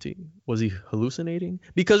in DMT. Was he hallucinating?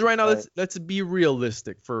 Because right now, Right. let's be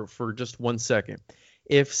realistic for just 1 second.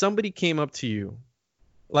 If somebody came up to you,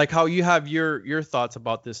 like how you have your thoughts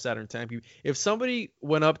about this Saturn time, if somebody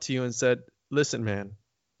went up to you and said, "Listen, man,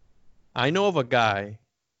 I know of a guy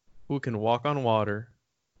who can walk on water,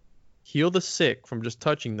 heal the sick from just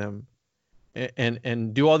touching them,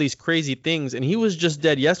 and do all these crazy things, and he was just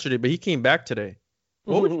dead yesterday, but he came back today."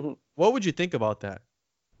 What would what would you think about that?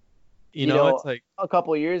 You It's know, like, a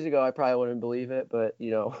couple of years ago, I probably wouldn't believe it, but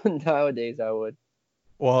nowadays I would.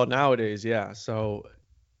 well, nowadays, yeah. So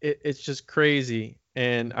it's just crazy.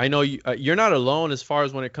 And I know you're not alone as far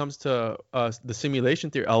as when it comes to the simulation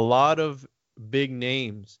theory. A lot of big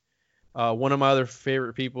names. One of my other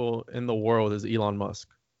favorite people in the world is Elon Musk.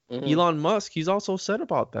 Hmm. Elon Musk, he's also said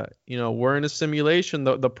about that. We're in a simulation.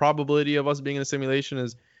 The probability of us being in a simulation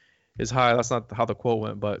is high. That's not how the quote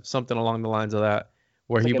went, but something along the lines of that,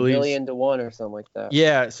 where It's he like a believes. billion to one or something like that.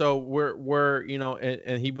 Yeah, so we're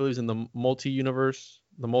and he believes in the multi-universe,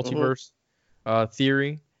 the Hmm. multiverse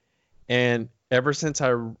theory. And ever since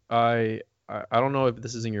I don't know if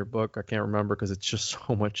this is in your book, I can't remember because it's just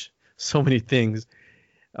so many things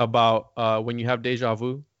about when you have deja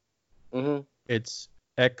vu, Hmm. it's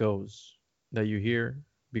echoes that you hear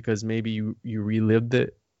because maybe you relived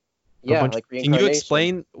it a Yeah, bunch. like Can you reincarnation.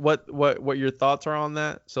 explain what your thoughts are on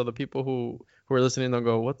that so the people who are listening don't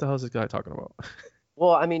go, what the hell is this guy talking about?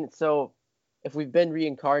 Well, I mean, so if we've been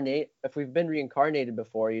reincarnated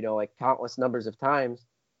before, like countless numbers of times,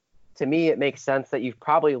 to me it makes sense that you've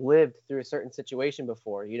probably lived through a certain situation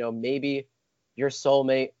before. Maybe your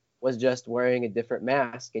soulmate was just wearing a different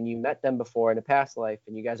mask and you met them before in a past life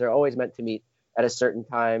and you guys are always meant to meet at a certain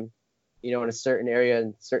time, in a certain area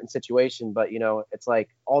and certain situation, but it's like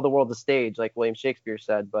all the world's a stage, like William Shakespeare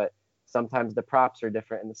said, but sometimes the props are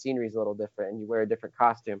different and the scenery's a little different and you wear a different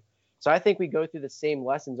costume. So I think we go through the same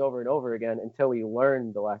lessons over and over again until we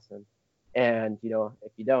learn the lesson. And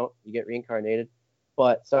if you don't, you get reincarnated.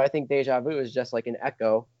 But so I think deja vu is just like an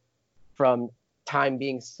echo from time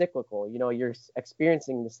being cyclical. You're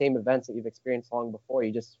experiencing the same events that you've experienced long before.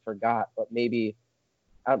 You just forgot, but maybe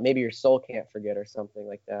your soul can't forget or something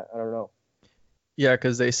like that. I don't know. Yeah,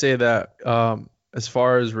 because they say that as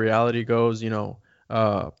far as reality goes,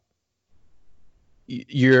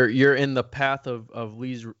 you're in the path of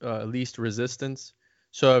least resistance.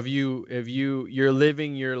 So if you're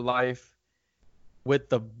living your life with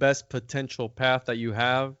the best potential path that you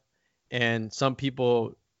have, and some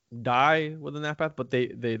people die within that path, but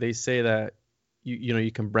they say that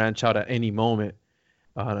you can branch out at any moment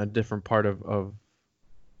on a different part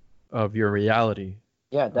of your reality.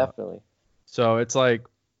 Yeah, Uh, definitely. so it's like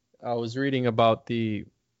I was reading about the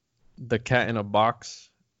cat in a box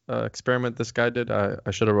experiment this guy did.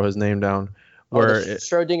 I should have wrote his name down. Oh, the Where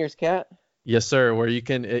Schrodinger's cat. yes, sir. Where you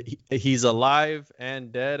can he's alive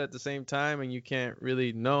and dead at the same time, and you can't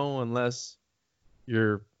really know unless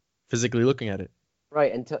you're physically looking at it.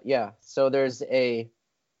 Right. Until yeah. So there's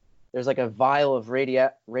like a vial of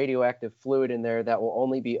radioactive fluid in there that will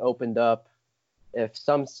only be opened up if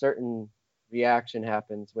some certain reaction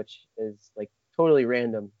happens, which is like totally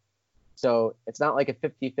random. So it's not like a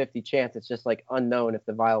 50-50 chance. It's just like unknown if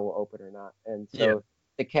the vial will open or not. And Yeah. so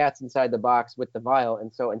the cat's inside the box with the vial.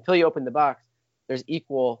 And so until you open the box, there's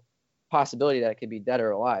equal possibility that it could be dead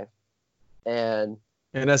or alive. And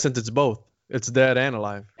In essence, it's both. It's dead and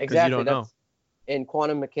alive because you exactly, don't know. that's in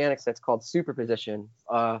quantum mechanics, that's called superposition.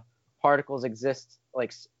 Particles exist,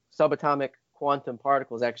 like subatomic quantum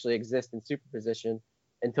particles actually exist in superposition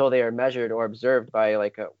until they are measured or observed by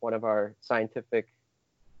like one of our scientific,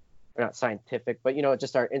 or not scientific, but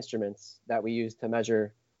just our instruments that we use to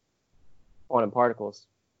measure quantum particles.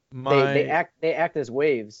 They My act as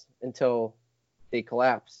waves until they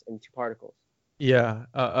collapse into particles. Yeah,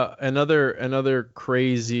 another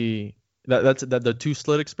crazy that's that the two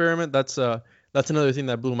slit experiment. That's another thing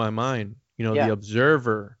that blew my mind. The Yeah,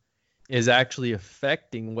 observer is actually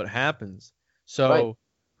affecting what happens. right. So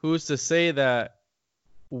who's to say that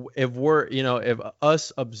if we're if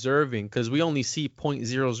us observing, because we only see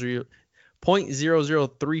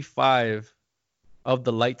 0.0035 of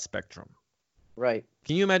the light spectrum. Right.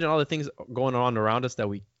 Can you imagine all the things going on around us that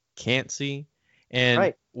we can't see?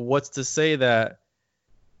 And what's to say that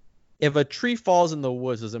if a tree falls in the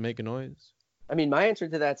woods, does it make a noise? I mean, my answer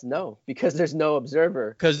to that's no, because there's no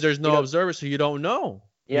observer. Because there's no observer, so you don't know.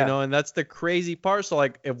 Yeah. You know, and that's the crazy part. So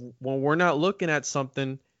like, when we're not looking at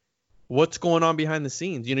something, what's going on behind the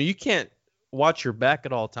scenes? You know, you can't watch your back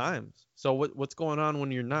at all times. So what's going on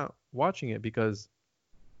when you're not watching it? Because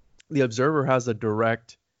the observer has a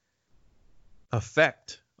direct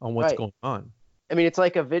effect on what's going on. I mean, it's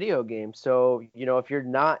like a video game. So, you know, if you're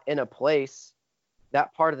not in a place,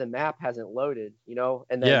 that part of the map hasn't loaded, you know,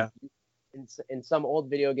 and then in some old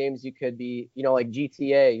video games, you could be, you know, like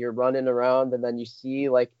GTA, you're running around and then you see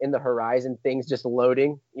like in the horizon things just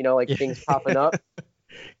loading, you know, like things popping up.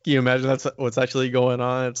 Can you imagine that's what's actually going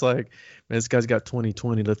on? It's like, man, this guy's got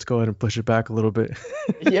 20/20. Let's go ahead and push it back a little bit.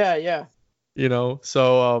 Yeah. You know,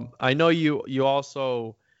 so I know you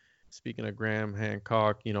also, speaking of Graham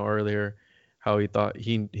Hancock, you know, earlier, how he thought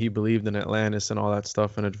he believed in Atlantis and all that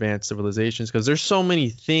stuff and advanced civilizations, because there's so many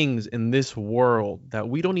things in this world that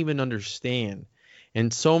we don't even understand,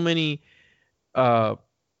 and so many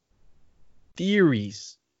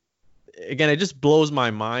theories. Again, it just blows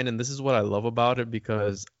my mind, and this is what I love about it,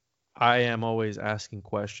 because I am always asking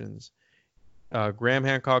questions. Graham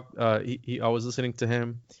Hancock, I was listening to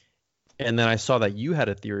him, and then I saw that you had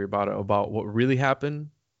a theory about it, about what really happened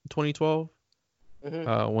in 2012.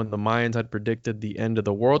 When the Mayans had predicted the end of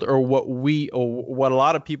the world, or what a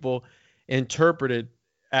lot of people interpreted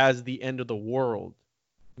as the end of the world.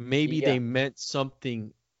 Maybe they meant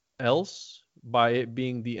something else by it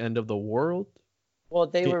being the end of the world. Well,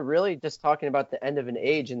 they were really just talking about the end of an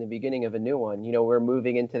age and the beginning of a new one. You know, we're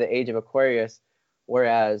moving into the age of Aquarius,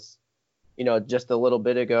 whereas, you know, just a little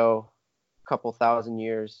bit ago, a couple thousand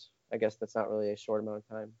years, I guess that's not really a short amount of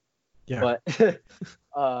time. Yeah. But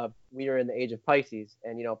we are in the age of Pisces,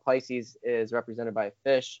 and, you know, Pisces is represented by a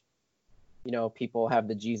fish. You know, people have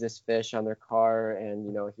the Jesus fish on their car, and,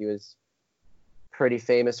 you know, he was pretty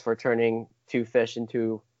famous for turning 2 fish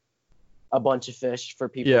into a bunch of fish for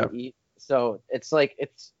people to eat. So it's like,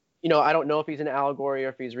 you know, I don't know if he's an allegory or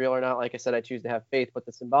if he's real or not. Like I said, I choose to have faith, but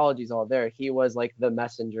the symbology is all there. He was like the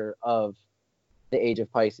messenger of the age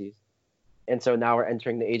of Pisces. And so now we're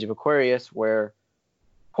entering the age of Aquarius, where,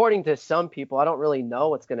 according to some people, I don't really know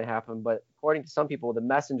what's going to happen, but according to some people, the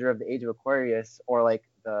messenger of the age of Aquarius, or like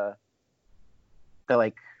the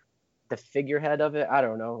figurehead of it, I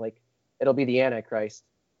don't know, like it'll be the Antichrist.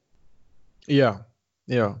 Yeah.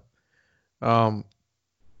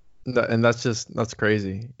 And that's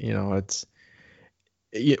crazy. You know,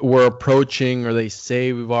 we're approaching, or they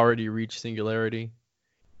say we've already reached singularity.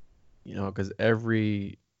 You know, because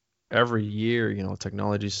every year, you know,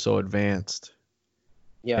 technology is so advanced.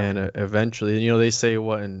 Yeah. And eventually, you know, they say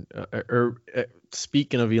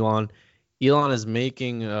speaking of Elon is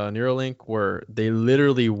making a Neuralink where they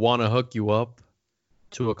literally want to hook you up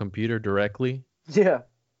to a computer directly. Yeah.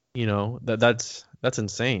 You know, that's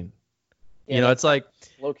insane. Yeah, you know, it's like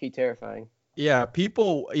low key terrifying. Yeah.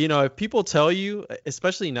 People, you know, if people tell you,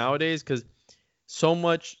 especially nowadays, because so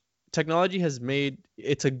much technology has made,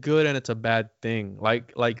 it's a good and it's a bad thing.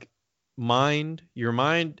 Like your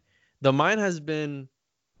mind, the mind has been,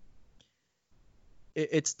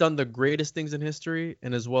 it's done the greatest things in history,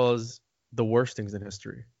 and as well as the worst things in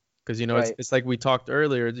history. Because, you know, it's like we talked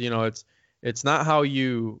earlier, you know, it's not how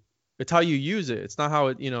it's how you use it. It's not how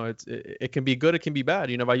it, you know, it can be good, it can be bad.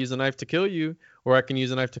 You know, if I use a knife to kill you, or I can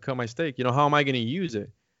use a knife to cut my steak, you know, how am I going to use it?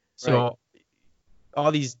 So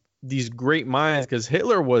all these great minds, because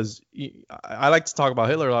Hitler was, I like to talk about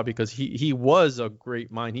Hitler a lot, because he was a great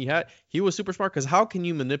mind. He was super smart, because how can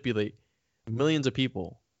you manipulate millions of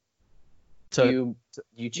people? You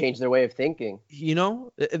change their way of thinking. You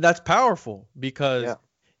know, that's powerful, because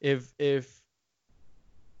if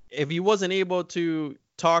he wasn't able to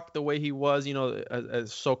talk the way he was, you know,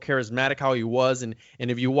 as so charismatic how he was, and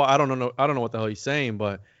if you I don't know what the hell he's saying,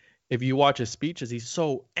 but if you watch his speeches, he's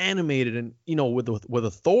so animated and, you know, with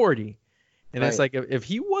authority. And it's like, if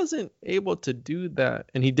he wasn't able to do that,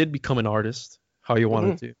 and he did become an artist how he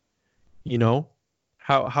wanted to, you know,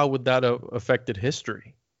 how would that have affected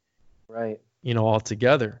history? Right. You know,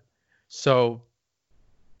 altogether. So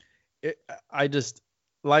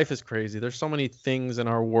life is crazy. There's so many things in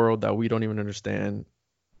our world that we don't even understand,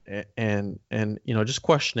 and you know, just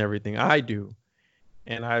question everything. I do.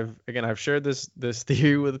 And I've shared this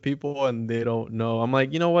theory with people, and they don't know. I'm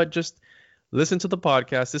like, you know what? Just listen to the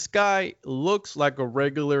podcast. This guy looks like a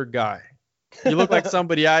regular guy. You look like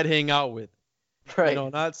somebody I'd hang out with. Right. You know,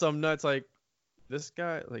 not some nuts like this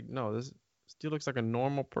guy. Like, no, dude looks like a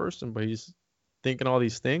normal person, but he's thinking all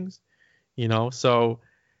these things, you know? So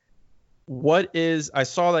I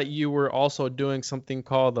saw that you were also doing something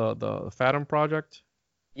called the Fathom Project.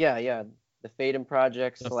 Yeah. The Fatum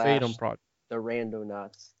Project The slash Fathom Project. the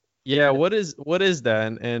Randonauts. Yeah, The what is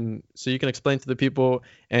that? And so you can explain to the people,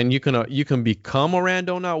 and you can become a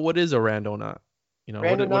randonaut. What is a randonaut? You know,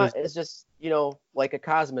 what is Randonaut is just, like a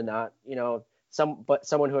cosmonaut,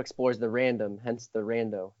 someone who explores the random, hence the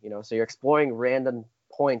rando, so you're exploring random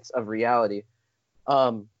points of reality.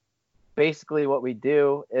 Um, Basically what we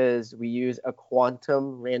do is we use a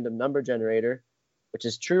quantum random number generator, which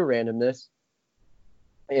is true randomness,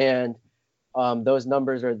 and those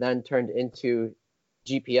numbers are then turned into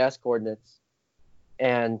GPS coordinates,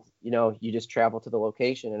 and you just travel to the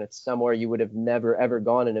location, and it's somewhere you would have never ever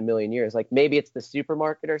gone in a million years. Like maybe it's the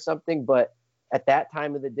supermarket or something, but at that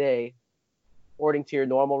time of the day, according to your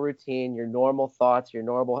normal routine, your normal thoughts, your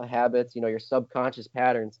normal habits, your subconscious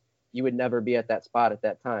patterns, you would never be at that spot at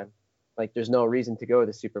that time. Like there's no reason to go to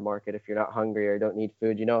the supermarket if you're not hungry or don't need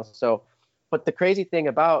food. So but the crazy thing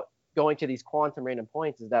about going to these quantum random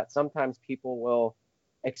points is that sometimes people will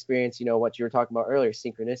experience what you were talking about earlier,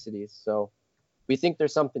 synchronicities. So we think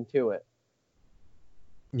there's something to it.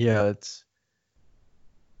 Yeah, it's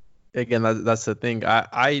again that's the thing.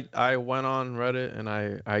 I went on Reddit and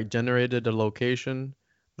I generated a location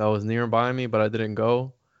that was nearby me, but I didn't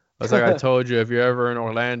go. It's like I told you, if you're ever in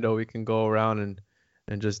Orlando, we can go around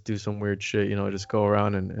and just do some weird shit, you know, just go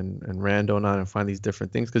around and random on and find these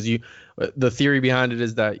different things. Because the theory behind it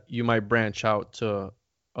is that you might branch out to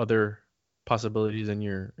other possibilities in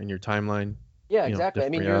your timeline, Yeah, you know, exactly. I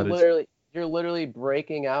different mean, realities. you're literally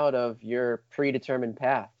breaking out of your predetermined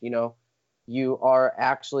path. You are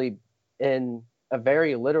actually, in a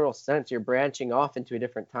very literal sense, you're branching off into a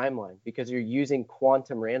different timeline because you're using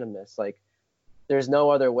quantum randomness. Like there's no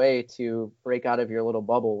other way to break out of your little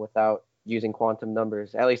bubble without using quantum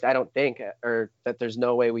numbers. At least I don't think, or that there's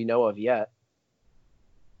no way we know of yet.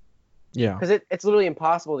 Yeah. Because it's literally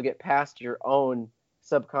impossible to get past your own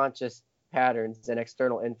subconscious patterns and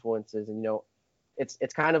external influences. And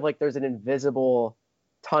it's kind of like there's an invisible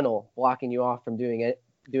tunnel blocking you off from doing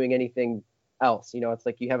anything else. It's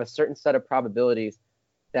like you have a certain set of probabilities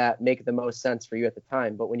that make the most sense for you at the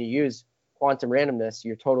time. But when you use quantum randomness,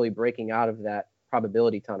 you're totally breaking out of that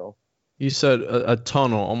probability tunnel. You said a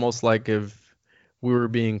tunnel, almost like if we were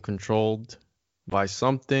being controlled by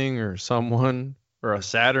something or someone or a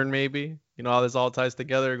Saturn, maybe. You know how this all ties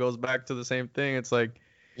together? It goes back to the same thing. It's like,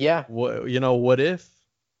 Yeah. what if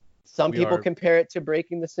Some we people are? compare it to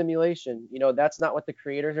breaking the simulation. That's not what the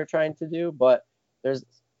creators are trying to do, but there's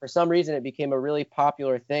for some reason it became a really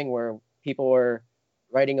popular thing where people were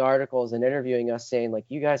writing articles and interviewing us saying like,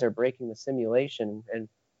 you guys are breaking the simulation, and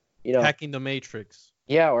Hacking the Matrix.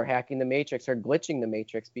 yeah, or hacking the matrix or glitching the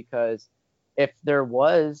matrix, because if there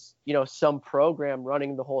was, some program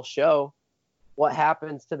running the whole show, what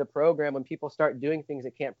happens to the program when people start doing things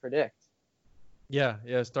it can't predict? Yeah,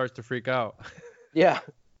 it starts to freak out. Yeah.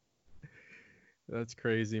 That's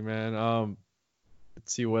crazy, man.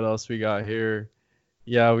 Let's see what else we got here.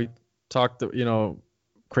 Yeah, we talked,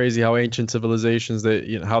 crazy how ancient civilizations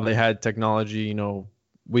that how they had technology,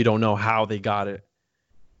 we don't know how they got it.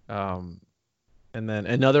 And then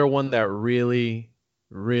another one that really,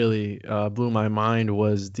 really blew my mind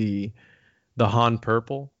was the Han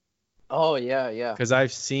purple. Oh yeah. Because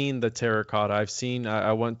I've seen the terracotta.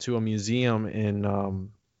 I went to a museum in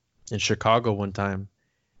Chicago one time,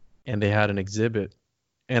 and they had an exhibit.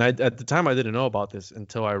 And at the time I didn't know about this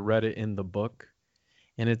until I read it in the book.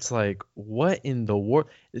 And it's like, what in the world?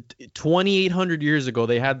 2,800 years ago,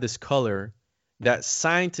 they had this color that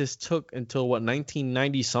scientists took until what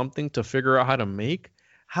 1990 something to figure out how to make.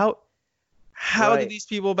 How did Right. these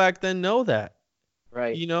people back then know that?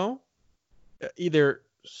 Right. You know, either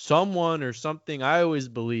someone or something. I always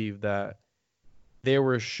believe that they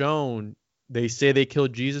were shown. They say they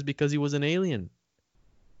killed Jesus because he was an alien.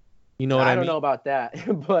 You know what I I don't mean? know about that,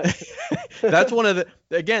 but That's one of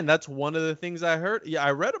that's one of the things I heard. Yeah, I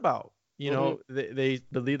read about. hmm They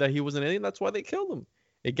believe that he was an alien. That's why they killed him.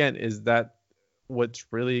 Again, is that what's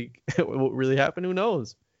really what really happened? Who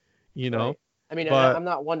knows? You know, right. I mean, and but I'm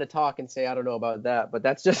not one to talk and say I don't know about that, but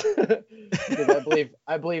that's just because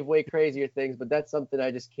I believe way crazier things, but that's something I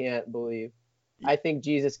just can't believe. I think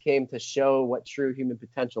Jesus came to show what true human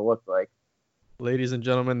potential looked like. ladies and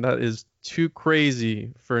gentlemen, that is too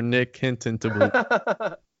crazy for Nick Hinton to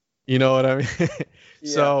believe. You know what I mean?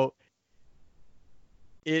 Yeah. So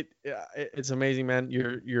it's amazing, man.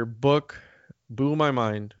 Your book blew my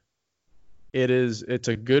mind. It's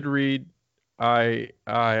a good read. I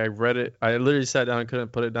read it. I literally sat down and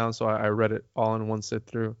couldn't put it down, so I read it all in one sit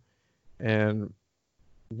through. And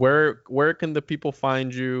where can the people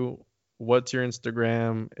find you? What's your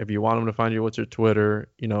Instagram? If you want them to find you, what's your Twitter?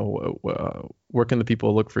 Where can the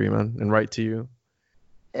people look for you, man, and write to you?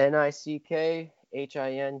 NickHinton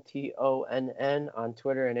on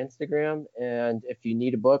Twitter and Instagram. And if you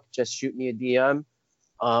need a book, just shoot me a DM.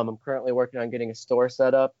 I'm currently working on getting a store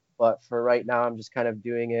set up, but for right now, I'm just kind of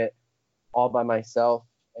doing it all by myself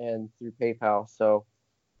and through PayPal. So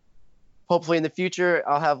hopefully in the future,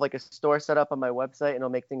 I'll have like a store set up on my website, and it'll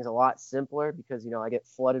make things a lot simpler because, I get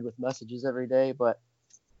flooded with messages every day. But,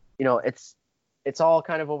 it's all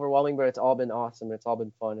kind of overwhelming, but it's all been awesome. It's all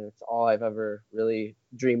been fun, and it's all I've ever really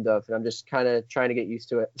dreamed of. And I'm just kind of trying to get used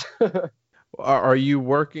to it. Are you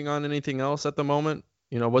working on anything else at the moment?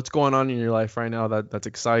 What's going on in your life right now that's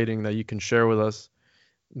exciting that you can share with us?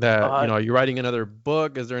 That, are you writing another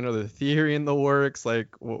book? Is there another theory in the works? Like,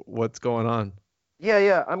 what's going on?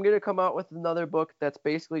 Yeah. I'm going to come out with another book that's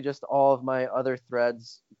basically just all of my other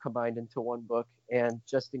threads combined into one book. And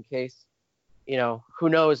just in case, who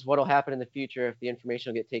knows what'll happen in the future if the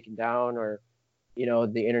information will get taken down or,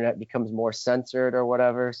 the internet becomes more censored or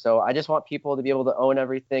whatever. So I just want people to be able to own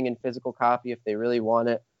everything in physical copy if they really want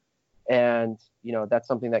it. And, that's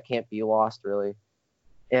something that can't be lost, really.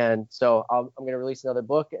 And so I'm going to release another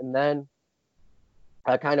book, and then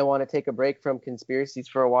I kind of want to take a break from conspiracies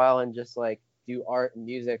for a while and just like do art and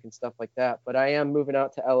music and stuff like that. But I am moving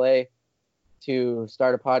out to LA to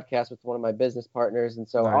start a podcast with one of my business partners. And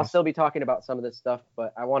so I'll still be talking about some of this stuff,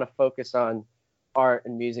 but I want to focus on art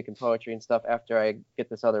and music and poetry and stuff after I get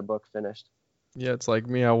this other book finished. Yeah, it's like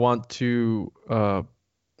me. I want to,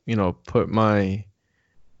 put my,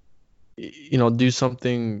 do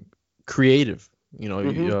something creative,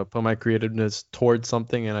 put my creativeness towards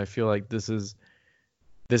something. And I feel like this is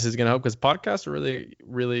going to help because podcasts are really,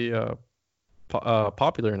 really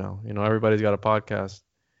popular now. Everybody's got a podcast.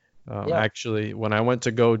 Actually, when I went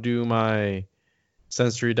to go do my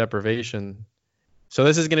sensory deprivation, so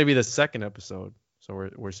this is going to be the second episode. So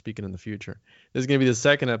we're speaking in the future. This is going to be the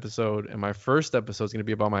second episode, and my first episode is going to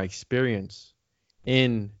be about my experience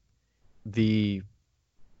in the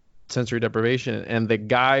sensory deprivation. And the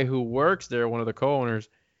guy who works there, one of the co-owners,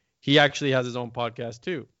 he actually has his own podcast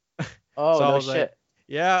too. Oh, so no I was shit. like,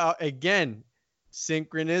 yeah, again,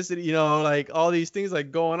 synchronicity, like all these things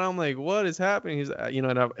like going on. I'm like, what is happening? He's,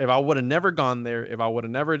 and if I would have never gone there, if I would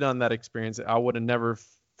have never done that experience, I would have never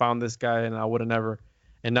found this guy, and I would have never.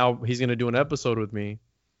 And now he's going to do an episode with me,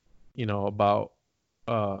 about,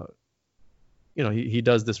 he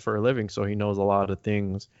does this for a living, so he knows a lot of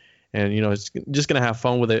things, and, it's just going to have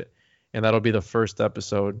fun with it. And that'll be the first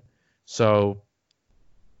episode. So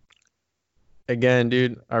again,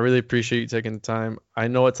 dude, I really appreciate you taking the time. I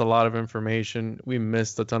know it's a lot of information. We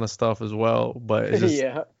missed a ton of stuff as well, but it's just,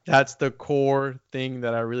 that's the core thing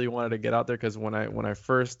that I really wanted to get out there. Cause when I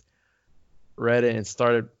first read it and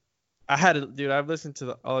started, I've listened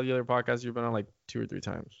to all the other podcasts you've been on like 2 or 3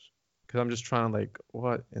 times. Cause I'm just trying to like,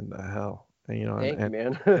 what in the hell? And, Thank you,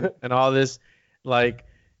 man. and all this, like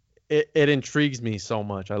it intrigues me so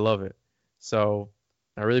much. I love it. So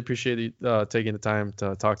I really appreciate you taking the time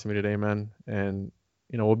to talk to me today, man. And,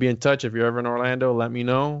 we'll be in touch. If you're ever in Orlando, let me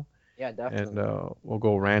know. Yeah, definitely. And we'll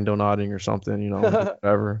go randonauting or something,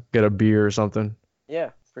 whatever. Get a beer or something. Yeah,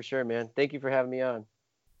 for sure, man. Thank you for having me on.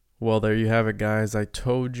 Well, there you have it, guys. I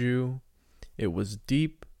told you it was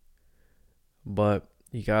deep, but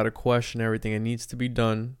you got to question everything. It needs to be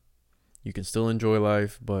done. You can still enjoy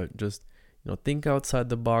life, but just, think outside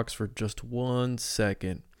the box for just 1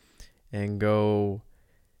 second and go,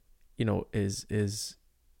 is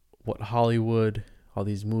what Hollywood, all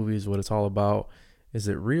these movies, what it's all about, is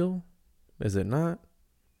it real? Is it not?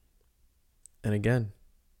 And again,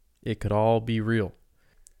 it could all be real.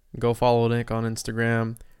 Go follow Nick on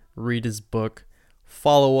Instagram, read his book,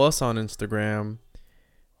 follow us on Instagram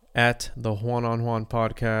at the Juan on Juan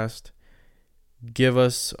podcast. Give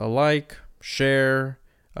us a like, share,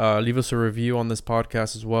 leave us a review on this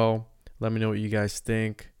podcast as well. Let me know what you guys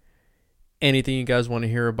think. Anything you guys want to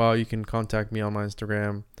hear about, you can contact me on my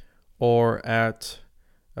Instagram or at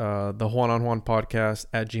the Juan on Juan podcast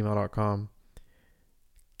at gmail.com.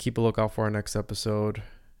 Keep a lookout for our next episode.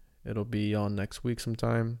 It'll be on next week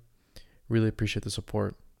sometime. Really appreciate the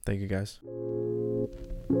support. Thank you, guys.